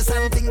your waist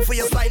and thing for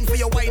your spine, for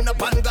your wind up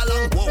and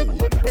galang. Whoa,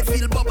 it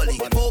feel bubbly,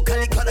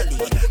 vocally cuddly,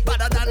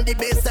 better than the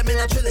bass them in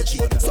a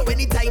trilogy. So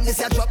anytime this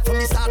ya drop from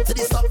the start to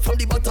the stop,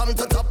 from the bottom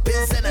to top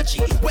is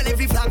energy. Well,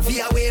 every flag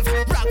via wave,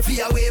 rock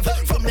via wave,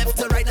 from left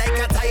to right like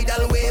a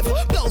tidal wave.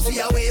 Blouse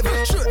via wave,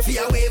 shirt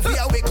via wave. We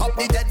wake up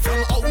the dead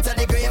from out of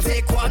the grave.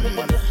 Take one,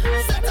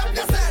 set up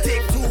yourself.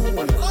 Take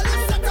two,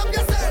 set up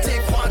yourself.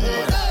 Take one.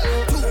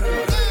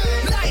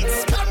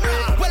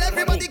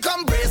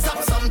 Come brace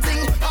up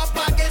something up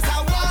against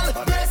a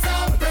wall. Brace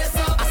up.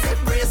 I said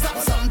brace up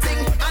something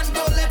and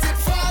don't let it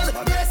fall.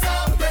 Brace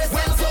up.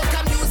 When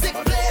soca music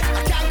play,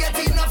 I can't get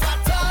enough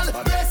at all.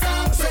 Brace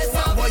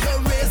up. Boy, you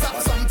raise up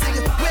something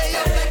way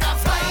up like a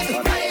flag.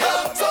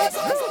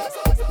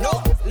 No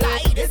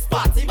lie, this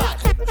party bad.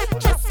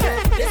 Just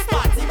this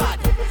party bad.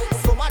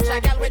 So much I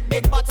get with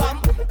big bottom.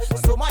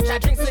 So much I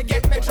drink to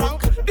get me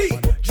drunk.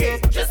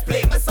 DJ, just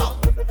play my song.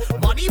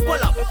 Money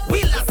pull up,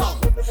 wheel a song.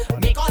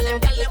 Make all them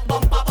girl them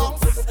bumper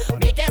bounce.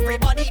 Make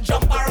everybody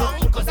jump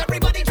around. Cause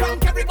everybody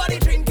drunk, everybody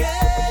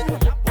drinking.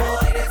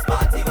 Boy, this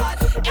party bad.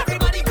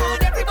 Everybody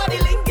good, everybody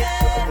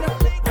linking.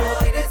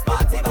 Boy, this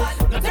party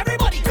bad. Not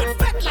everybody could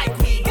fret like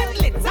we. Get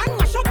lit and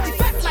mash up the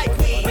fest like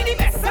we. We the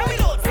best and we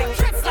don't take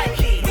threats like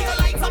we. We gon'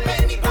 light up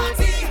any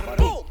party.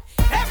 Boom.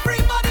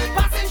 Everybody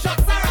passing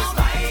shots around.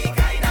 My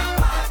kind of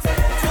party.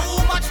 Too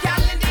much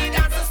gal in the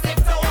dance to stick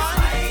to one.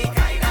 My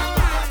kind of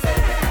party.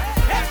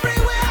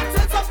 Everywhere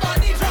till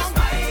somebody drunk.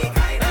 My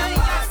kind of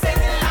party.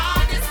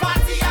 Lord, this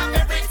party have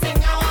everything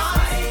I want.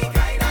 My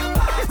kind of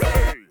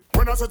party.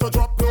 When I say to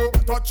drop low,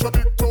 touch a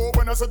bit toe.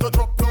 When I say to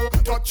drop low,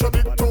 touch a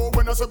bit toe.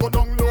 When I say go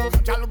down low,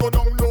 gal go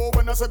down low.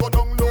 When I say go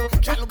down low,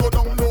 gal go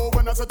down low.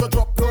 When I say to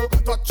drop low,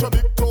 touch a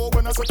bit toe.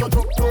 When I say to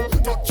drop low,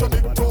 touch a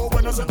bit toe.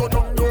 When I say go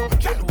down low,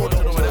 gal go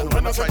down low.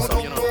 When I say go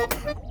down low.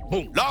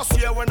 Last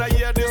year when I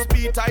hear this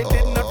beat, I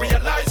didn't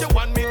realize you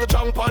want me to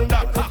jump on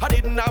that. I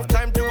didn't have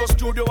time to go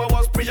studio, I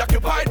was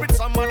preoccupied with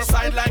some on the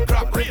sideline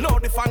crap. Now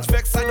the fans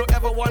vex, I don't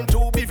ever want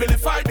to be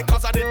vilified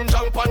because I didn't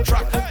jump on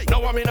track.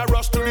 Now I'm in a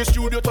rush to the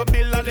studio to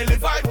build a daily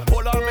vibe.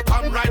 Hold on, me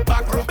come right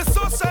back. My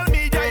social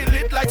media is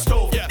lit like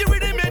stove. The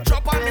rhythm may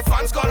drop and the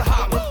fans gone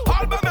ham.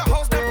 All by my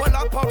house, they pull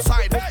up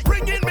outside.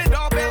 Bring in me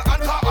doorbell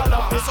and car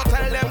alarm. So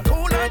tell them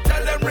cool and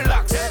tell them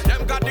relax.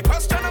 Them got the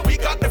question and we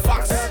got the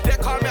facts. They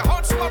call me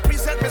hot, so I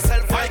present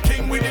myself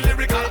Viking with the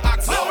lyrical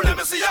acts. Now let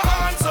me see your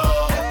hands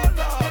up.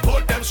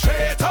 Put them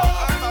straight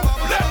up.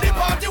 Let the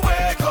party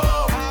wake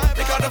up.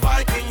 They got the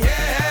Viking,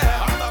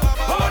 yeah.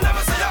 Oh, let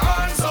me see your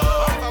hands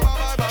up.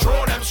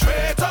 Throw them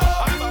straight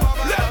up.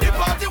 Let the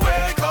party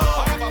wake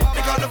up.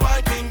 They got the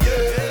Viking,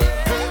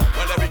 yeah.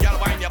 Well, every girl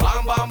whine your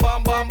bam, bam,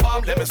 bam, bam,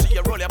 bam. Let me see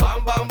you roll your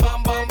bam, bam,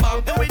 bam, bam,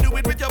 bam. Then we do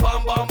it with your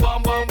bam, bam,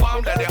 bam, bam,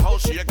 bam. Let the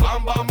house shake,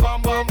 bam, bam,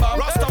 bam, bam, bam.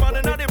 Rastaman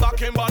in the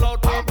back and ball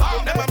out, bam,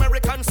 bam. Them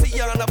Americans see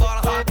you on the ball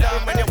hard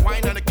down. When you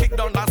whine and the kick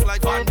down, that's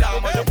like Van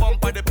Damme. When you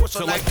bump by the push,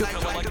 like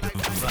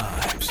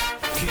Vibes,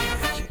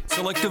 kid.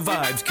 Select the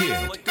vibes, kid.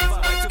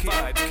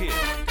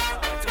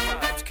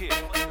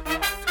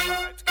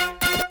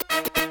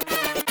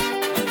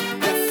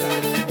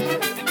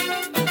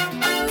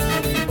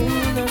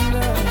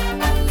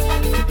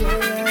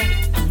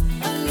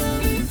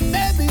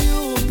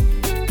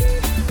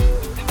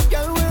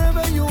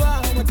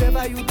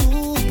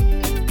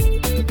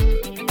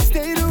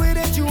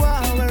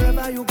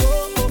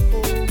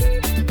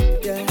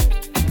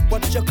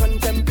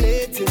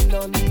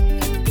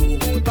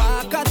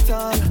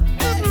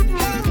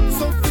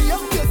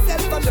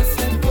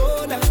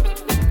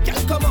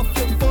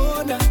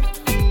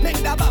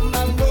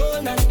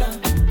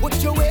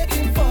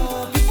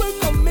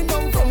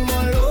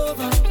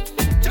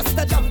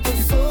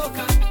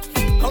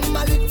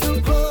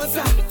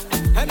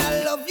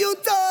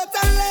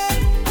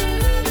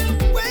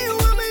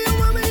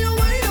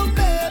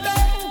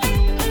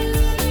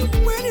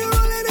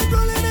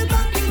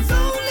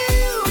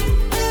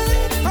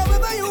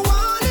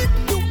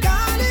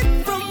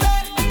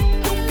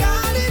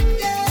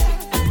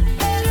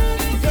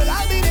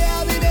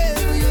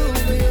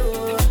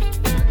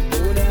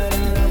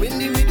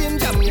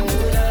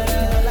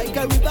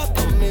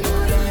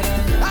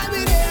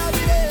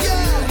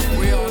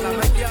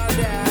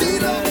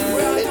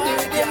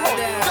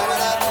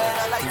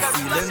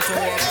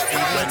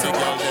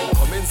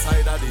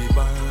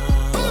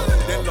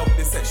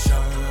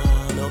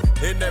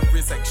 In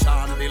every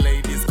section, the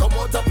ladies come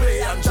out to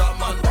play and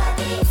jam and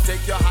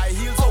take your high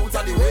heels out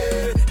of the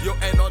way. Your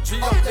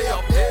energy up there.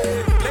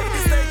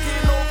 Ladies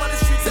taking over the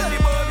streets in the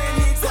burning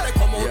heat, so they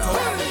come out to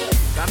play.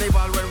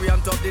 Carnival when we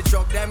on top the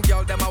truck, them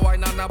girl them a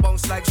wine and a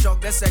bounce like shock.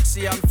 They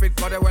sexy and fit,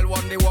 cause they well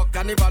want the walk.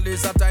 Carnival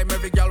is a time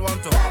every girl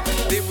want to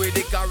live with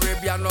the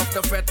Caribbean, love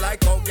the fete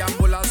like how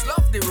gamblers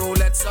love the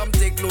roulette. Some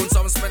take loan,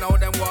 some spend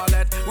out them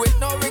wallet with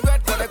no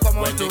regret, cause they come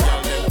out to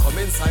girl them come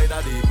inside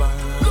of the bar.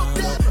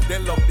 They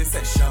love the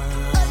session.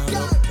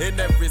 In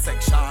every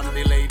section,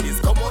 the ladies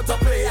come out to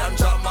play and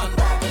jam and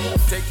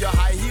take your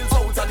high heels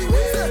out of the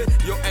way.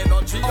 Your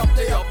energy up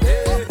there.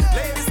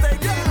 Ladies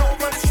taking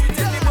over the street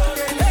in the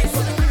burning heat.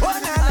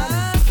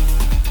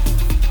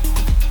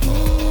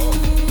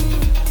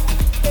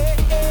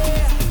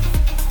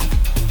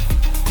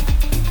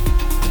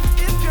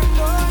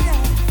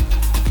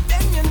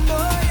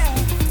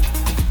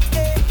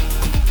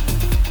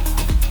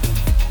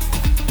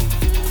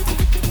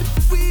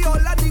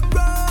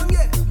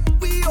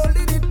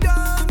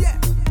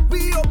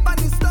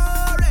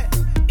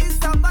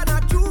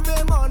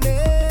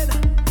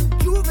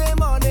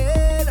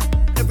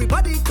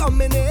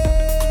 Coming in,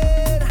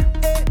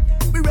 eh?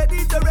 We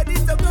ready to go,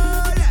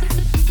 yeah.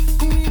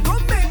 We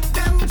gon' make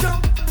them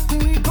jump,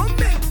 we gon'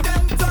 make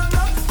them turn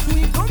up,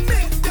 we gon'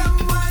 make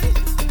them wine,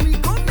 we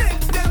gon'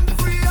 make them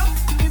free up.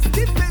 It's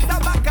the place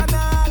of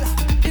Bacchanal,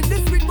 in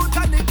this street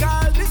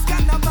botanical, this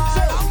carnival. I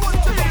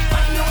want you to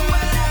find your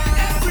way,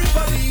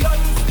 everybody on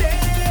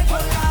stage,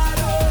 oh God,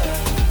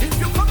 oh. If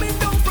you're coming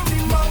down from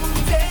the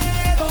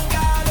mountain, oh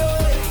God,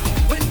 oh.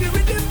 When the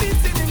rhythm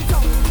beats in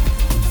town,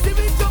 see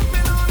me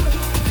jumping on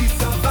this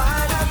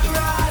Savannah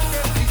grass,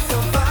 this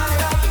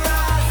Savannah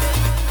grass.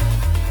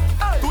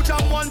 To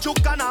jam one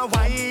chook and a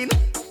wine,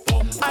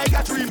 I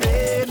got to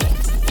remain.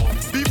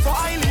 Before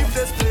I leave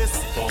this place,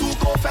 to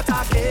go fet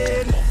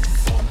again.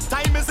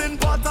 Time is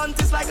important,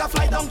 it's like a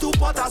flight down to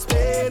Port of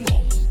Spain.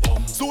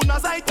 Soon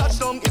as I touch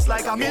down, it's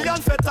like a million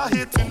feta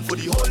hitting for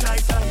the whole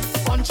night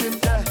time. Punching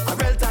there, a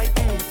real tight,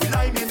 we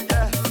lime in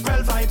there,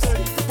 real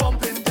vibes,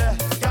 pumping there,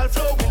 girl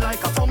flowing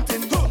like a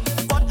fountain.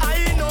 But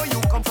I know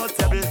you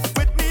comfortable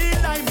with me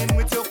liming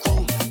with your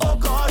crew. Oh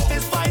gosh,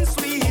 this fine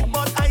sweet,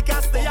 but I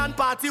can't stay and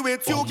party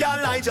with you,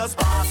 girl. I just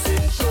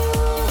passing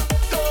through.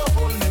 Don't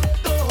hold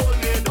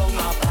me down,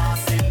 I'm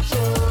passing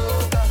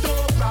through.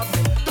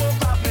 Don't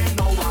grab me,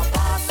 no, I'm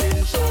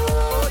passing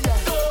through. Yeah.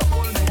 Don't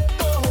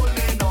hold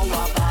me, no,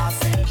 I'm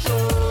passing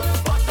through.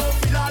 But don't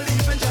feel a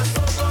leaving just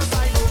so close.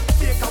 I go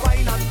take a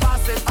wine and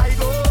pass it. I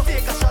go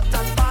take a shot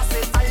and pass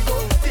it. I go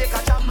take a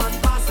jam and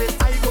pass it.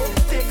 I go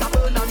take a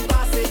burn and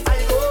pass it. I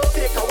go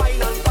take a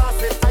wine and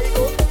pass it. I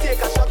go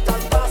take a shot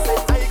and pass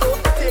it. I go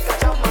take a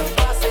jam and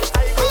pass it.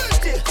 I go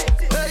take.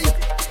 Hey,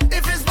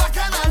 if it's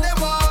Bacchanal, they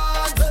want.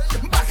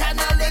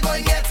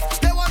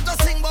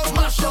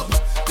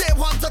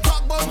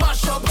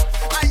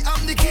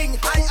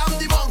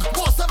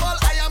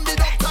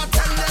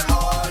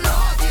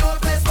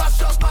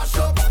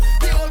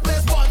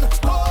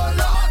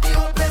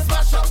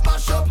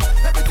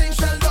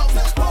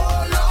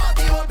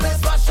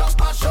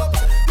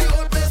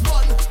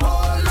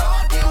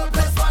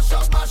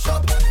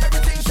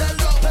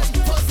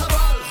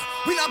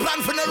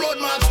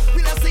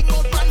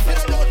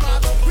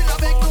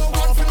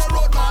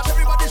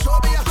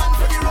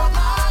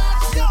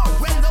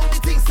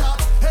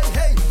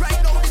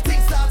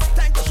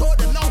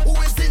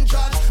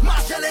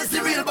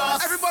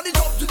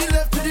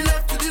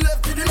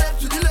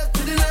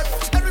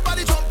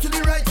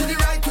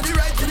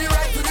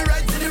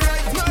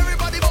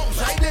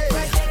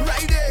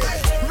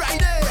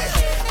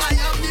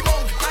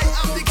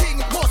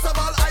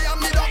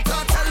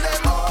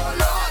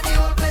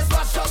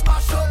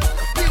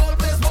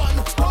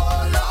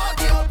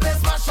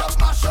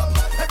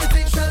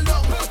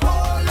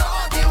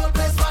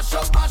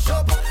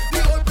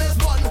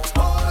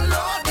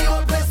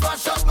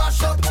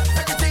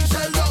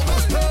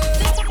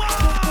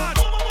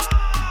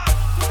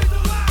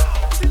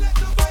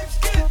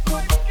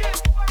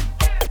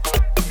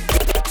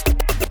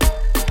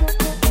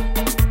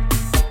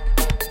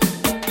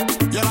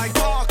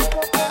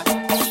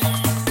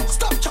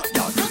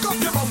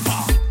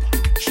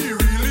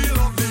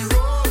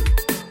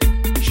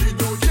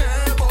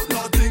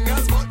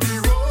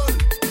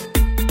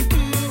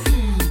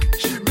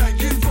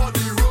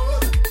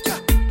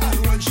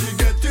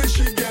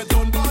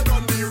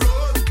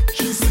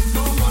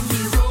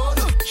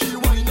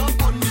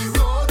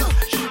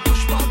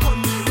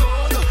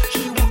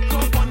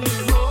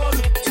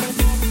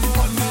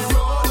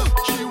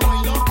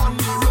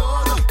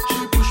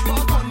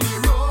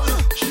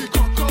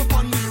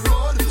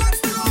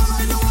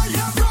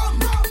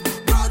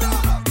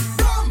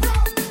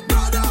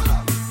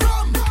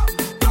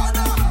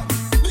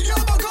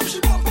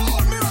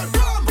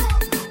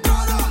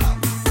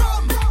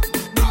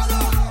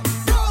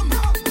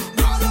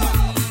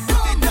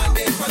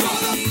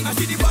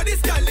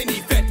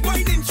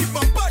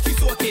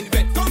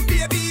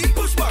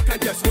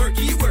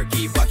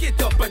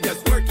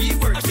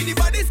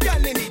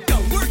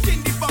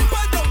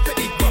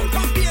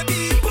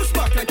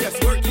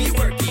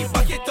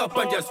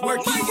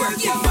 work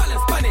it, yeah.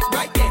 Balance pan it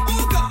right there.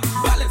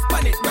 Balance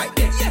pan it right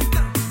there.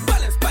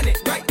 Balance pan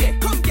it right there.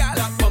 Come, girl.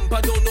 That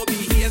bumper don't know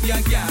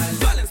behavior, girl.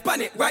 Balance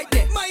pan it right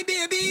there, my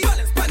baby.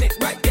 Balance pan it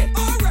right there.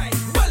 All right.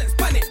 Balance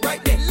pan it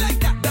right there, like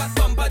that. That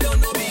bumper don't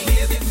know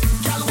behavior.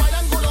 Girl, why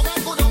don't go down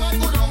and go down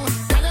and go down?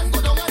 Why don't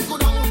go down and go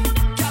down?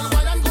 Girl,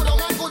 why don't go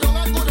down and go down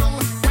and go down?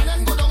 Why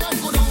don't go down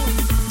and go down?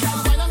 Girl,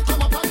 why don't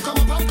come up and come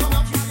up and come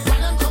up? Why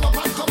don't come up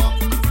and come up?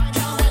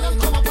 Girl, why don't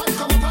come up and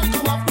come up and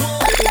come up?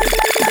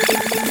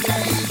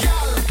 Hey,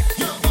 girl,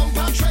 your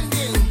bumper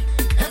trending.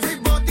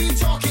 Everybody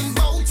talking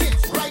about it.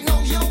 Right now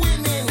you're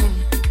winning.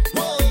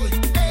 Whoa,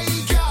 hey,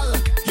 girl,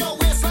 your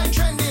waistline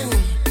trending.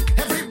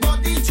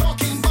 Everybody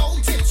talking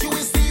about it. You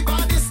is the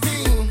baddest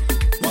thing.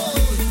 Whoa,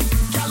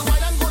 girl, why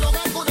don't go down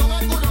and go down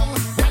and go down?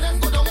 Why don't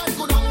go down and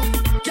go down?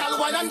 Girl,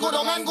 why don't go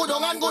down and go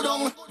down and go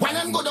down? Why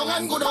don't go down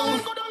and go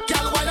down?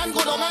 Girl, why don't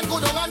go down and go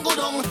down and go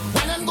down? Why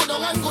don't go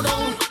down and go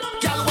down?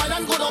 Girl, why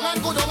don't go down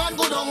and go down and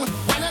go down?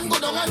 Why don't go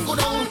down and go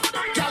down?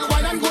 Girl,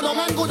 why don't go down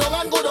and go down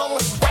and go down?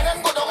 Why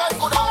don't go down and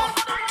go down?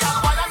 Girl,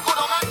 why don't go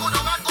down and go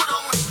down and go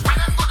down? Why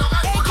don't go down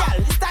and Hey, girl,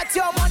 start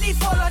your money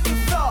fall on the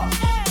floor.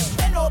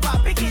 Bend over,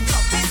 pick it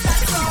up, it's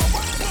that song.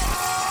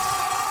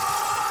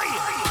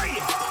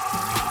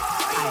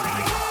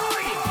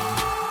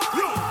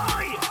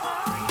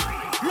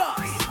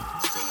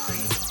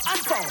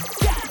 And found,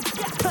 yeah.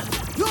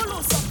 You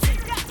lose something.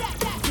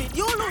 Did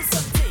you lose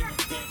something?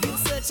 You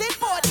searching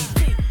for the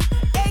thing.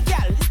 Hey,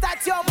 girl,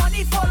 start your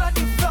money fall on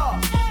the floor.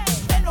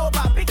 Bend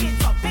over, pick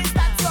it up, it's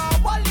that your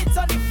wallet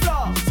on the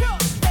floor.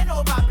 Bend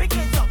over, pick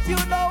it up, you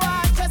know I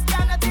just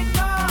cannot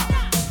ignore.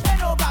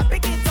 Bend over,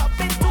 pick it up,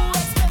 it's too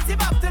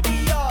expensive up to be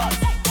yours.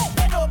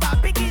 Bend over,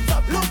 pick it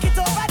up, look it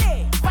over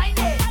there. Find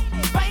it,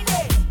 find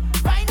it,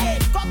 find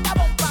it. Come the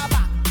bumper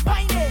back.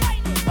 Find it,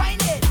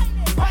 find it,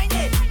 find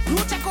it. You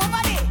check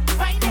over there.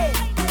 Find it,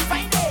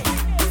 find it,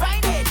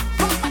 find it.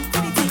 Come back to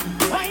the thing.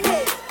 Find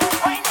it,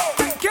 find it.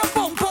 Take your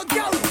bumper,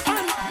 girl,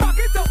 and back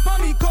it up on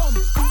me come.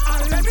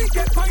 And let me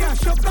get fire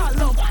sugar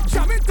lump.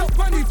 Jam it up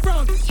on the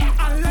front.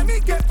 And let me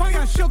get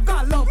fire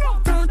sugar lump.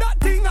 Turn that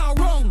thing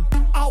around.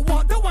 I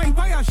want the wine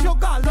fire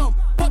sugar lump.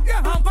 Put your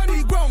hand on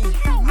the ground.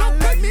 And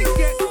let me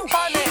get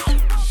on it.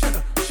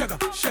 Sugar, sugar,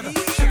 sugar,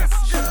 sugar,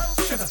 sugar,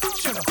 sugar,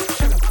 sugar,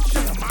 sugar,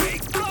 sugar. My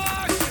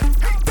gosh.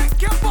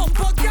 Take your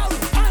bumper, girl,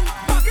 and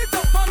back it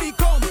up on me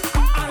come.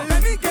 And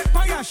let me get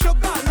fire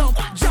sugar lump.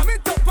 Jam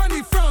it up on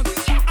the front.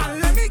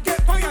 And let me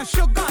get fire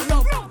sugar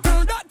lump.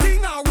 Turn that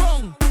thing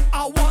around.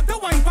 I want the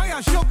wine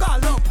fire sugar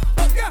lump.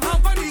 Put your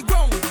hand on the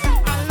ground.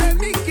 And let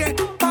me get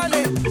on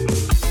it.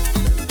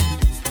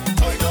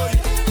 Toy toy,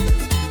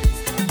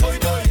 toy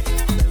toy,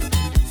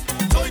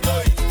 toy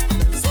toy.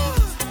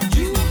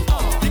 You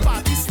are the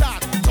party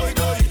start. Toy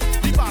toy,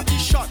 the party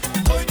shot.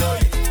 Toy toy,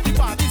 the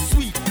party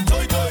sweet.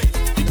 Toy toy,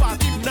 the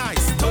party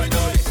nice. Toy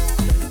toy,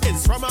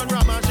 it's Raman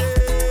Ramaje,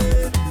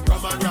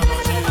 Raman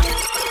Ramaje.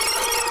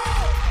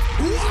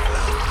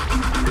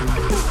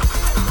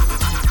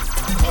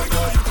 Toy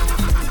toy,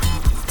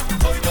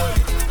 toy toy,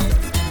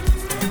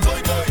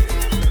 toy toy.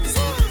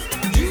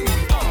 You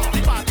are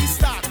the party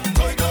start.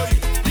 Toy toy,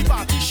 the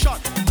party shot.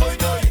 Toy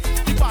toy,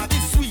 the party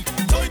sweet.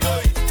 Toy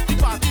toy, the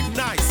party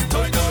nice.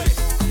 Toy toy,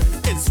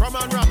 it's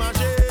Raman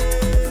Ramaje,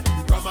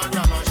 Raman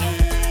Ramaje.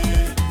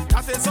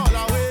 That is all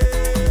away,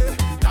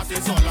 that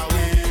is all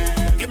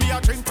away. Give me a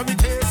drink for me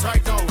taste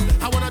right now.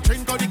 I wanna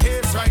drink on the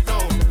case right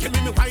now. Give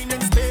me wine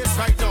and space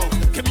right now.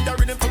 Give me the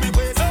rhythm for me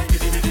waist.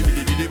 Bidi bidi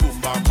bidi bidi boom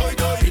bam. Toy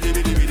toy, bidi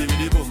bidi bidi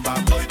bidi boom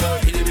bam. Toy toy,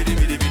 bidi bidi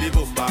bidi bidi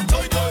boom bam.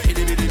 Toy toy,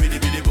 bidi bidi bidi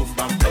bidi boom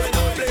bam. Toy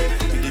toy,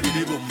 bidi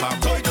bidi boom bam.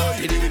 Toy toy,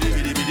 bidi bidi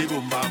bidi bidi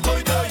boom bam.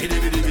 Toy toy, bidi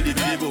bidi bidi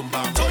bidi boom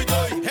bam. Toy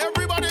toy.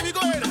 Everybody we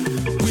going.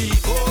 We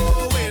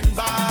going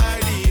by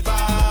the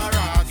bar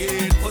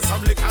again. Put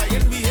some liquor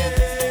in we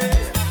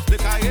head,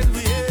 liquor in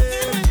we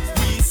head.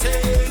 We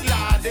sing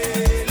la de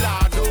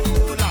lado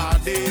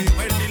lade.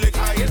 When the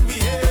liquor in we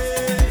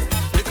head,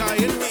 liquor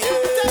in we head.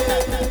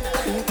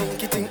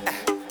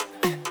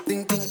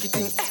 Ding, ding,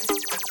 ding,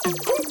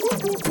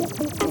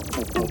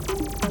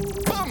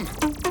 Bam!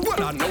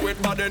 Well, I know it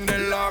bad in the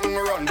long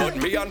run, but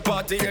me and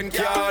partying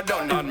car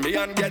done, and me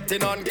and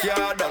getting on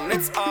car done.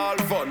 It's all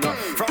fun.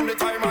 From the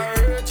time I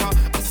reach a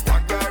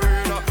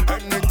staggering,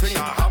 anything I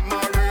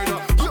hammering.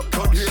 You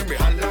could hear me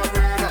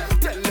hollering,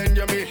 telling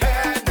you me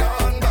head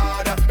on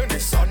bad. In the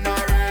sun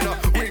arena,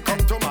 we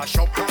come to my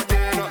shop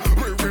again.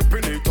 We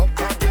ripping it up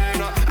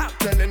again. I'm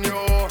telling you,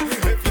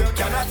 if you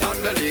cannot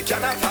handle it,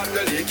 cannot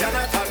handle it,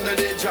 cannot handle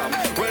the jam,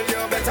 well,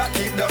 you better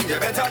keep down, you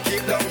better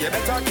keep down, you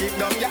better keep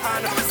down your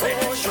hand.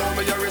 Oh, show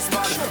me your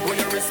wristband, when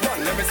you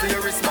respond, let me see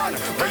your wristband.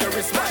 When you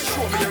respond,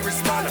 show me your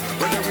wristband,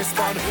 when you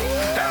respond.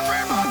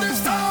 Everybody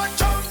start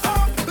jump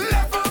up,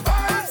 level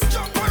vibes,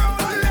 jump around,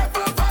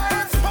 level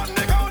vibes. On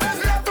the ground is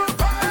level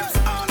vibes,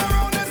 all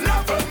around is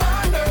level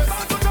madness.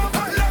 Jump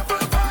on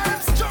level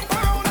vibes, jump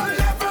around and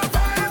level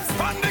vibes.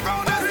 On the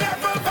ground is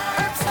level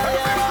vibes.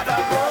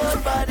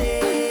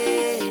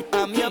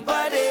 I'm your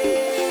body,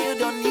 you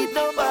don't need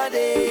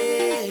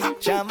nobody.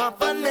 Jam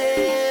up on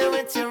me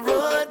with your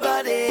road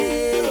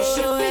body.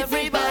 Show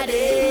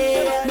everybody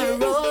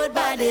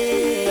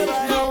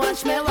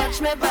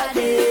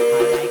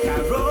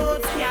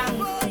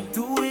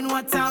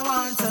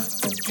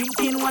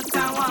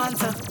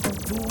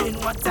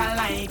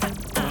night.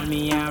 Call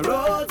me a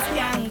road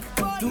skank,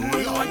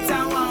 doing what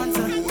I want,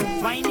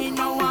 whining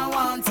how I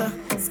want,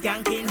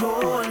 skanking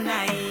whole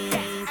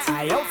night.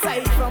 I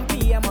outside from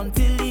PM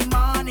until the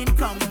morning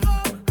come.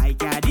 I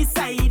can't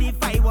decide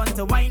if I want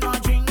to wine or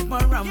drink more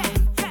rum.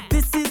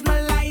 This is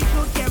my life,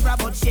 don't care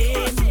about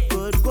shame.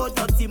 Good go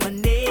dirty my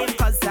name,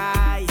 cause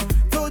I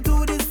don't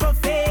do this for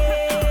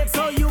fame.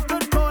 So you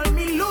could call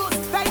me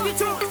loose, like the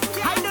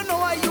truth. I don't know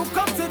what you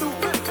come to do,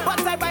 but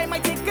I buy my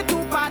ticket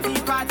to party.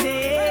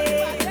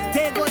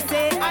 They go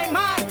say I'm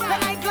mad,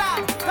 then I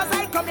glad, cause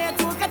I come here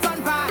to get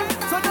on bad.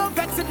 So don't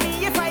vex with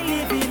me if I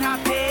live in a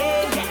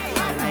pain.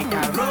 I like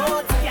a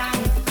road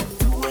gang,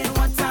 doing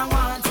what I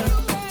want,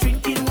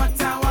 drinking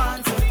what I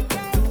want,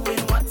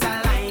 doing what I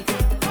like.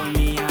 Call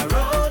me a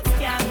road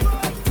gang,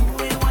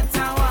 doing what I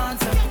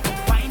want,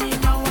 whining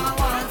how I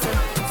want,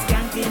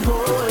 skanking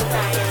whole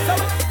night. So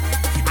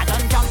I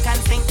done drunk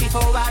and think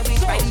before I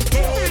reach by the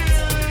gate.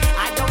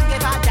 I don't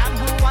give a damn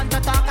who want to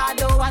talk, I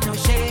don't want no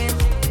shame.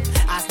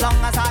 As long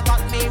as I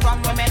got me wrong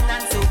women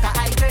and super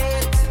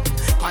hydrate.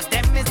 Cause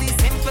them is the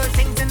simple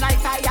things in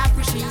life I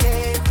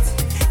appreciate.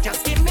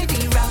 Just give me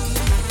the rum,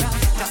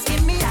 just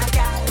give me a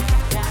gal.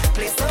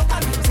 Play soca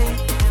music,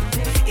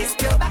 it's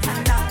pure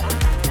bacchanal.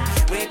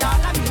 With all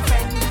of me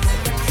friends,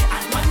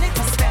 and money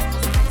to spend.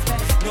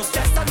 No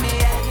stress on me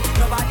head,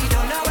 nobody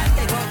don't know when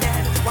they go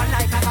dead. One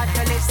life I got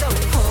to live, so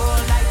whole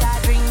night I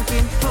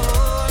drinking,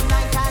 whole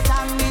night I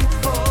jamming,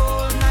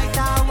 whole night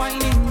I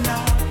whining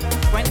now.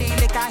 When the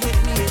liquor hit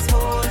me, it's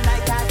whole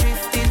night I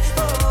drifting,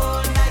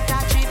 whole night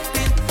I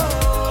tripping,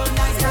 whole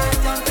night I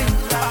jumping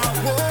round.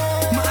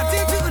 My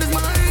attitude is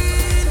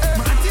mine,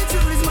 my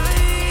attitude is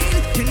mine.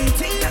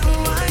 Anything that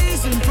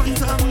lies in front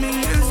of me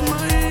is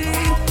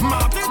mine. My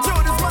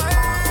attitude is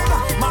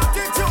mine, my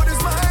attitude is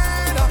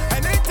mine.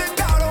 Anything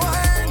that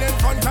lies in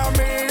front of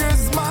me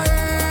is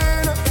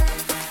mine.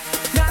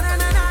 Na na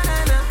na na na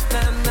na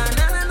na na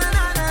na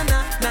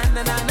na na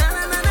na na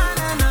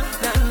na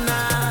na na.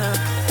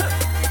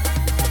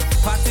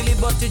 Partly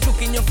but you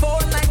juke in your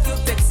phone like you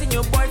texting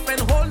your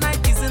boyfriend whole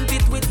night. Isn't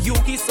it with you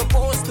he's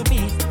supposed to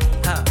be?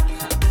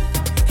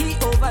 He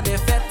over there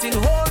fetting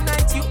whole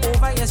night. You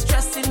over here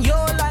stressing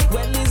your life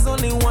when there's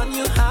only one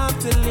you have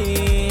to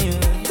live.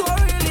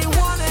 Don't really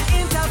wanna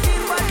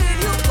intervene, but did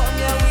you come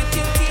here with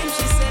your team?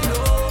 She said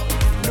no,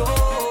 no,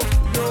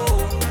 no.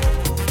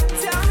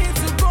 Tell me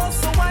to go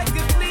so I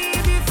could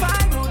leave if I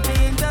would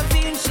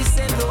intervene. She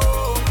said no,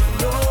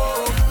 no,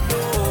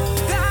 no.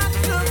 That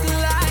look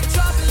like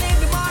trouble in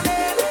the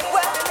morning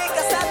when the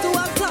niggas start to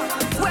act up,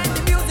 when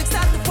the music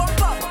start to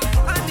pump up,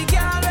 and the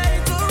girl ready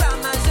to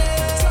ramage.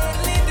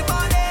 Trouble in the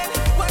morning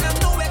when I'm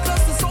nowhere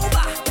close to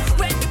sober,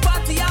 when the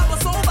party I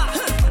was over,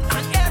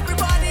 and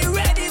everybody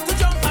ready to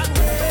jump and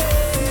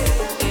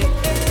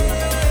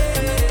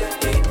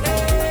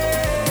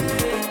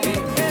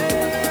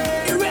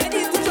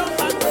ready to jump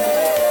and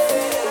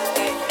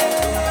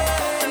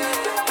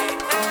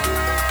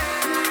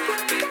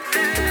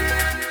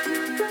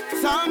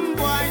Some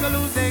boy go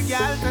lose their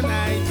gal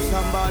tonight.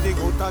 Somebody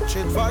go touch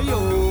it for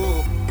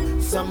you.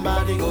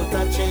 Somebody go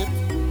touch it.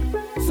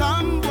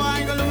 Some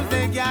boy go lose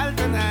their gal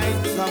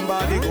tonight.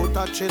 Somebody go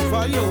touch it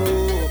for you.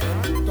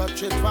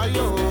 Touch it for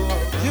you.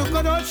 You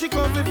could hold she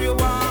comes if you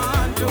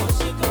want to.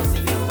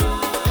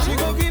 She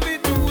go give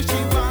it to who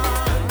she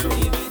want to.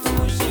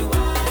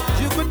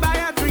 You could buy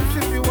her drinks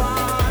if you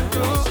want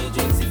to.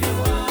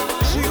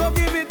 She go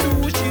give it to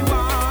who she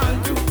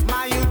want to.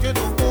 My youth, you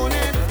don't own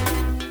it.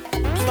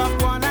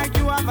 Stop one like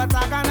you have a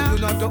tagana. You're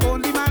not the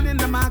only man in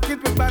the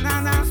market with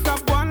banana.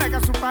 Stop one like a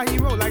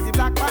superhero, like the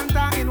Black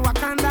Panther in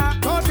Wakanda.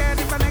 Go there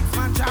if the next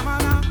man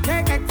Shamana.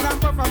 Take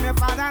example from your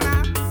father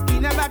now. He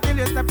never kill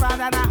your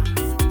stepfather now.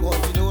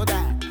 Cause you know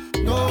that.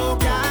 No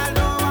girl,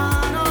 no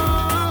one, no,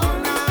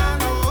 nah,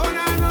 no,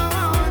 nah, no,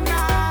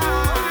 nah,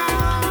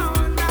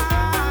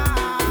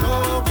 nah. No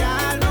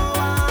girl, no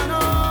one,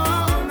 no,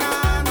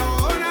 nah, no,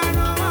 nah,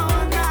 no,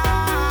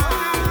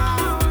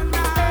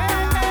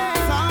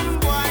 nah. Some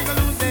boy go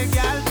lose their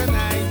girl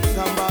tonight.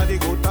 Somebody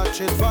go touch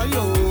it for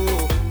you.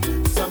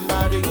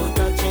 Somebody go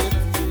touch it.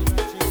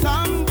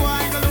 Some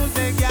boy go lose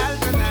their girl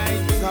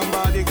tonight.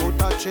 Somebody go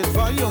touch it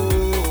for you.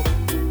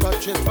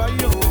 Touch it for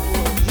you.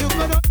 You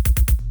could.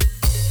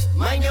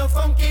 Mind your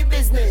funky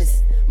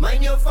business.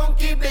 Mind your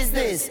funky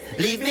business.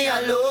 Leave me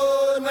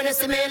alone. When you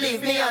see me,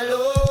 leave me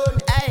alone.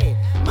 Hey,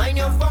 mind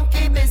your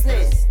funky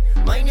business.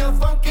 Mind your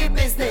funky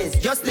business.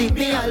 Just leave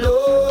me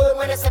alone.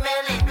 When you see me,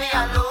 leave me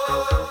alone.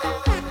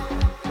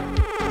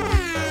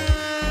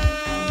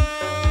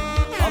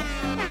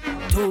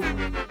 2,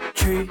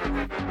 3,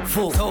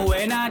 4. So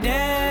when I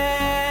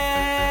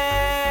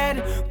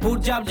dead,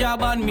 put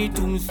jab on me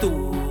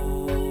tombstone.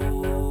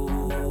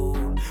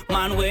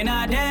 Man, when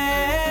I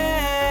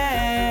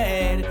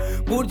dead,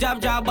 put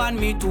jab on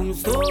me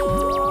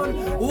tombstone.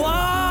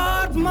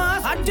 What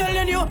must I'm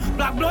telling you?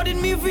 Black blood in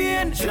me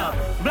vein,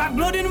 black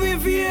blood in me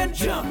vein,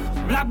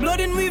 black blood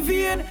in me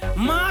vein.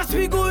 Must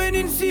be going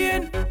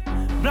insane.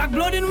 Black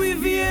blood in me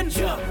vein,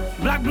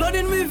 black blood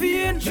in me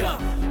vein,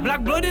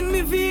 black blood in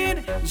me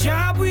vein.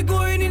 Job we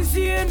going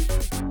insane.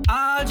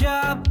 All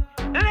job,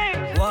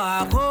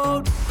 walk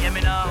out. Hear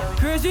me now.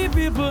 Crazy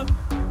people,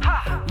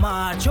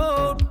 march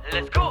out.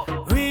 Let's go.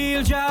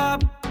 Real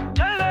job,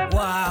 tell them.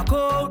 Walk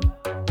out.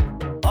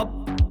 Up,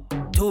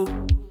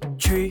 2,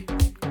 3,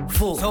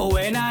 4. So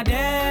when I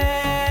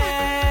dead,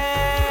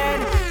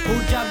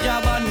 put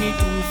job on me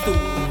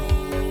tombstone.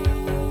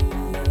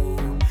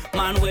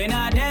 Man, when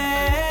I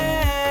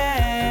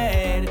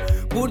dead,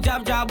 put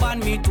job on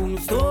me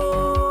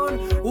tombstone.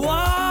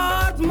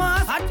 What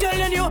man? I'm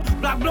telling you,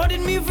 black blood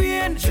in me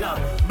vein.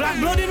 Black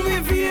blood in me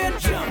vein.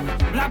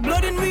 Black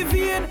blood in me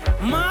vein.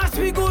 Mass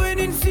we going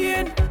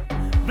insane.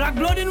 Black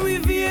blood in me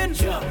vein.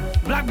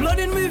 Black blood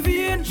in me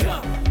vein.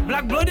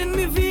 Black blood in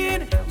me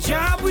vein.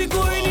 Job we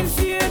going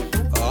insane.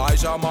 I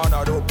jam man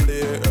I don't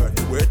play.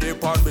 Anyway they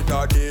pan with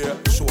a day.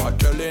 So I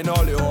telling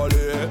all the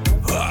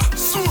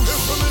So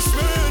if I'm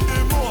spend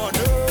the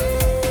money,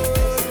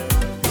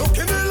 look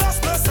in the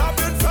last place I've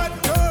been fed.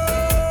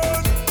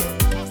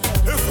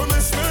 If I'm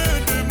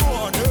spend the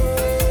money,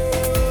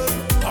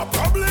 I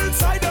probably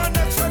inside the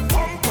next red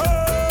pumpkin.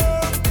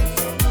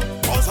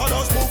 Cause I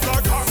just move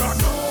like a gun.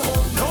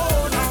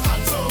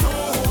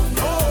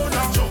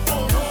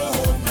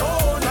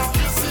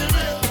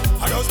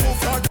 I just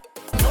move like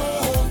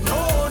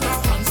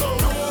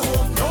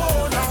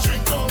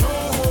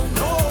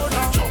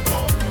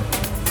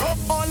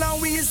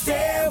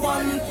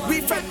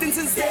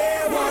since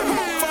day one,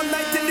 from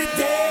night till the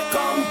day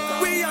come,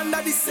 we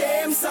under the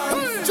same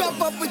sun.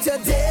 Jump up with your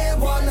day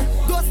one,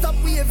 don't stop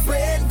we if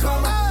rain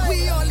come.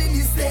 We all in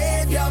the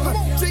stadium,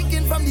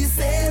 drinking from the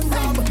same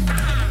rum.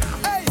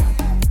 Hey,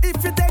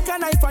 if you take a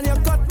knife and you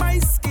cut my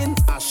skin,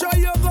 I'll show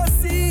you go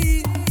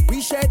see.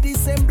 We share the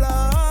same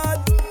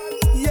blood,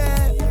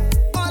 yeah.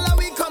 All are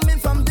we coming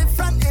from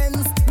different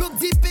ends. Look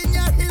deep in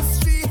your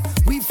history,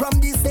 we from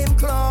the same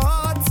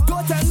cloth.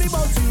 Don't tell me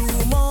about you,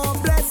 more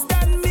blessed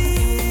than me.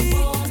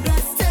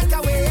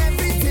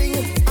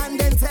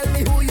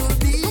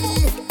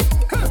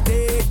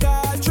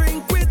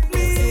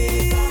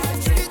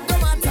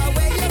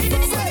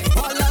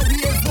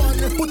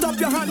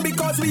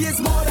 Because we is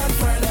more than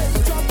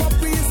friends. Jump up,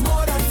 we is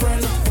more than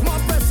friends. More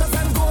precious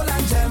than gold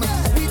and gem.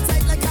 We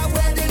tight like a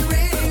wedding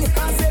ring.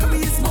 I say we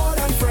is more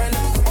than friends.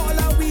 All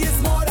of we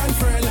is more than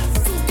friends.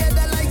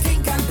 Together like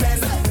ink and pen.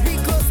 We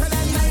closer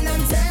than 9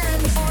 and 10.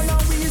 All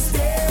of we is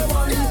day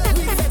one.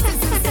 We set this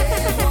since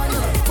day one.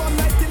 From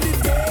night till the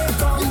day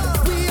come.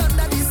 We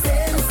under the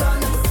same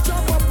sun.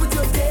 Jump up with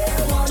your day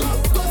one.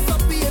 Go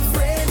stop we if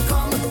rain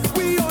come.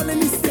 We all in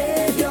the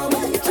stadium.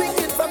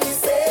 Drinking from the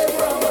same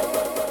rum.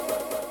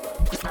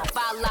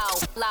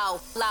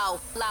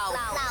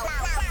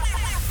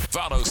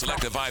 Follow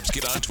Selective Vibes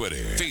Kid on Twitter,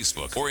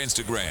 Facebook, or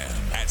Instagram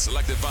at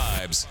Selective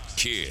Vibes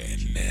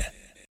Kid.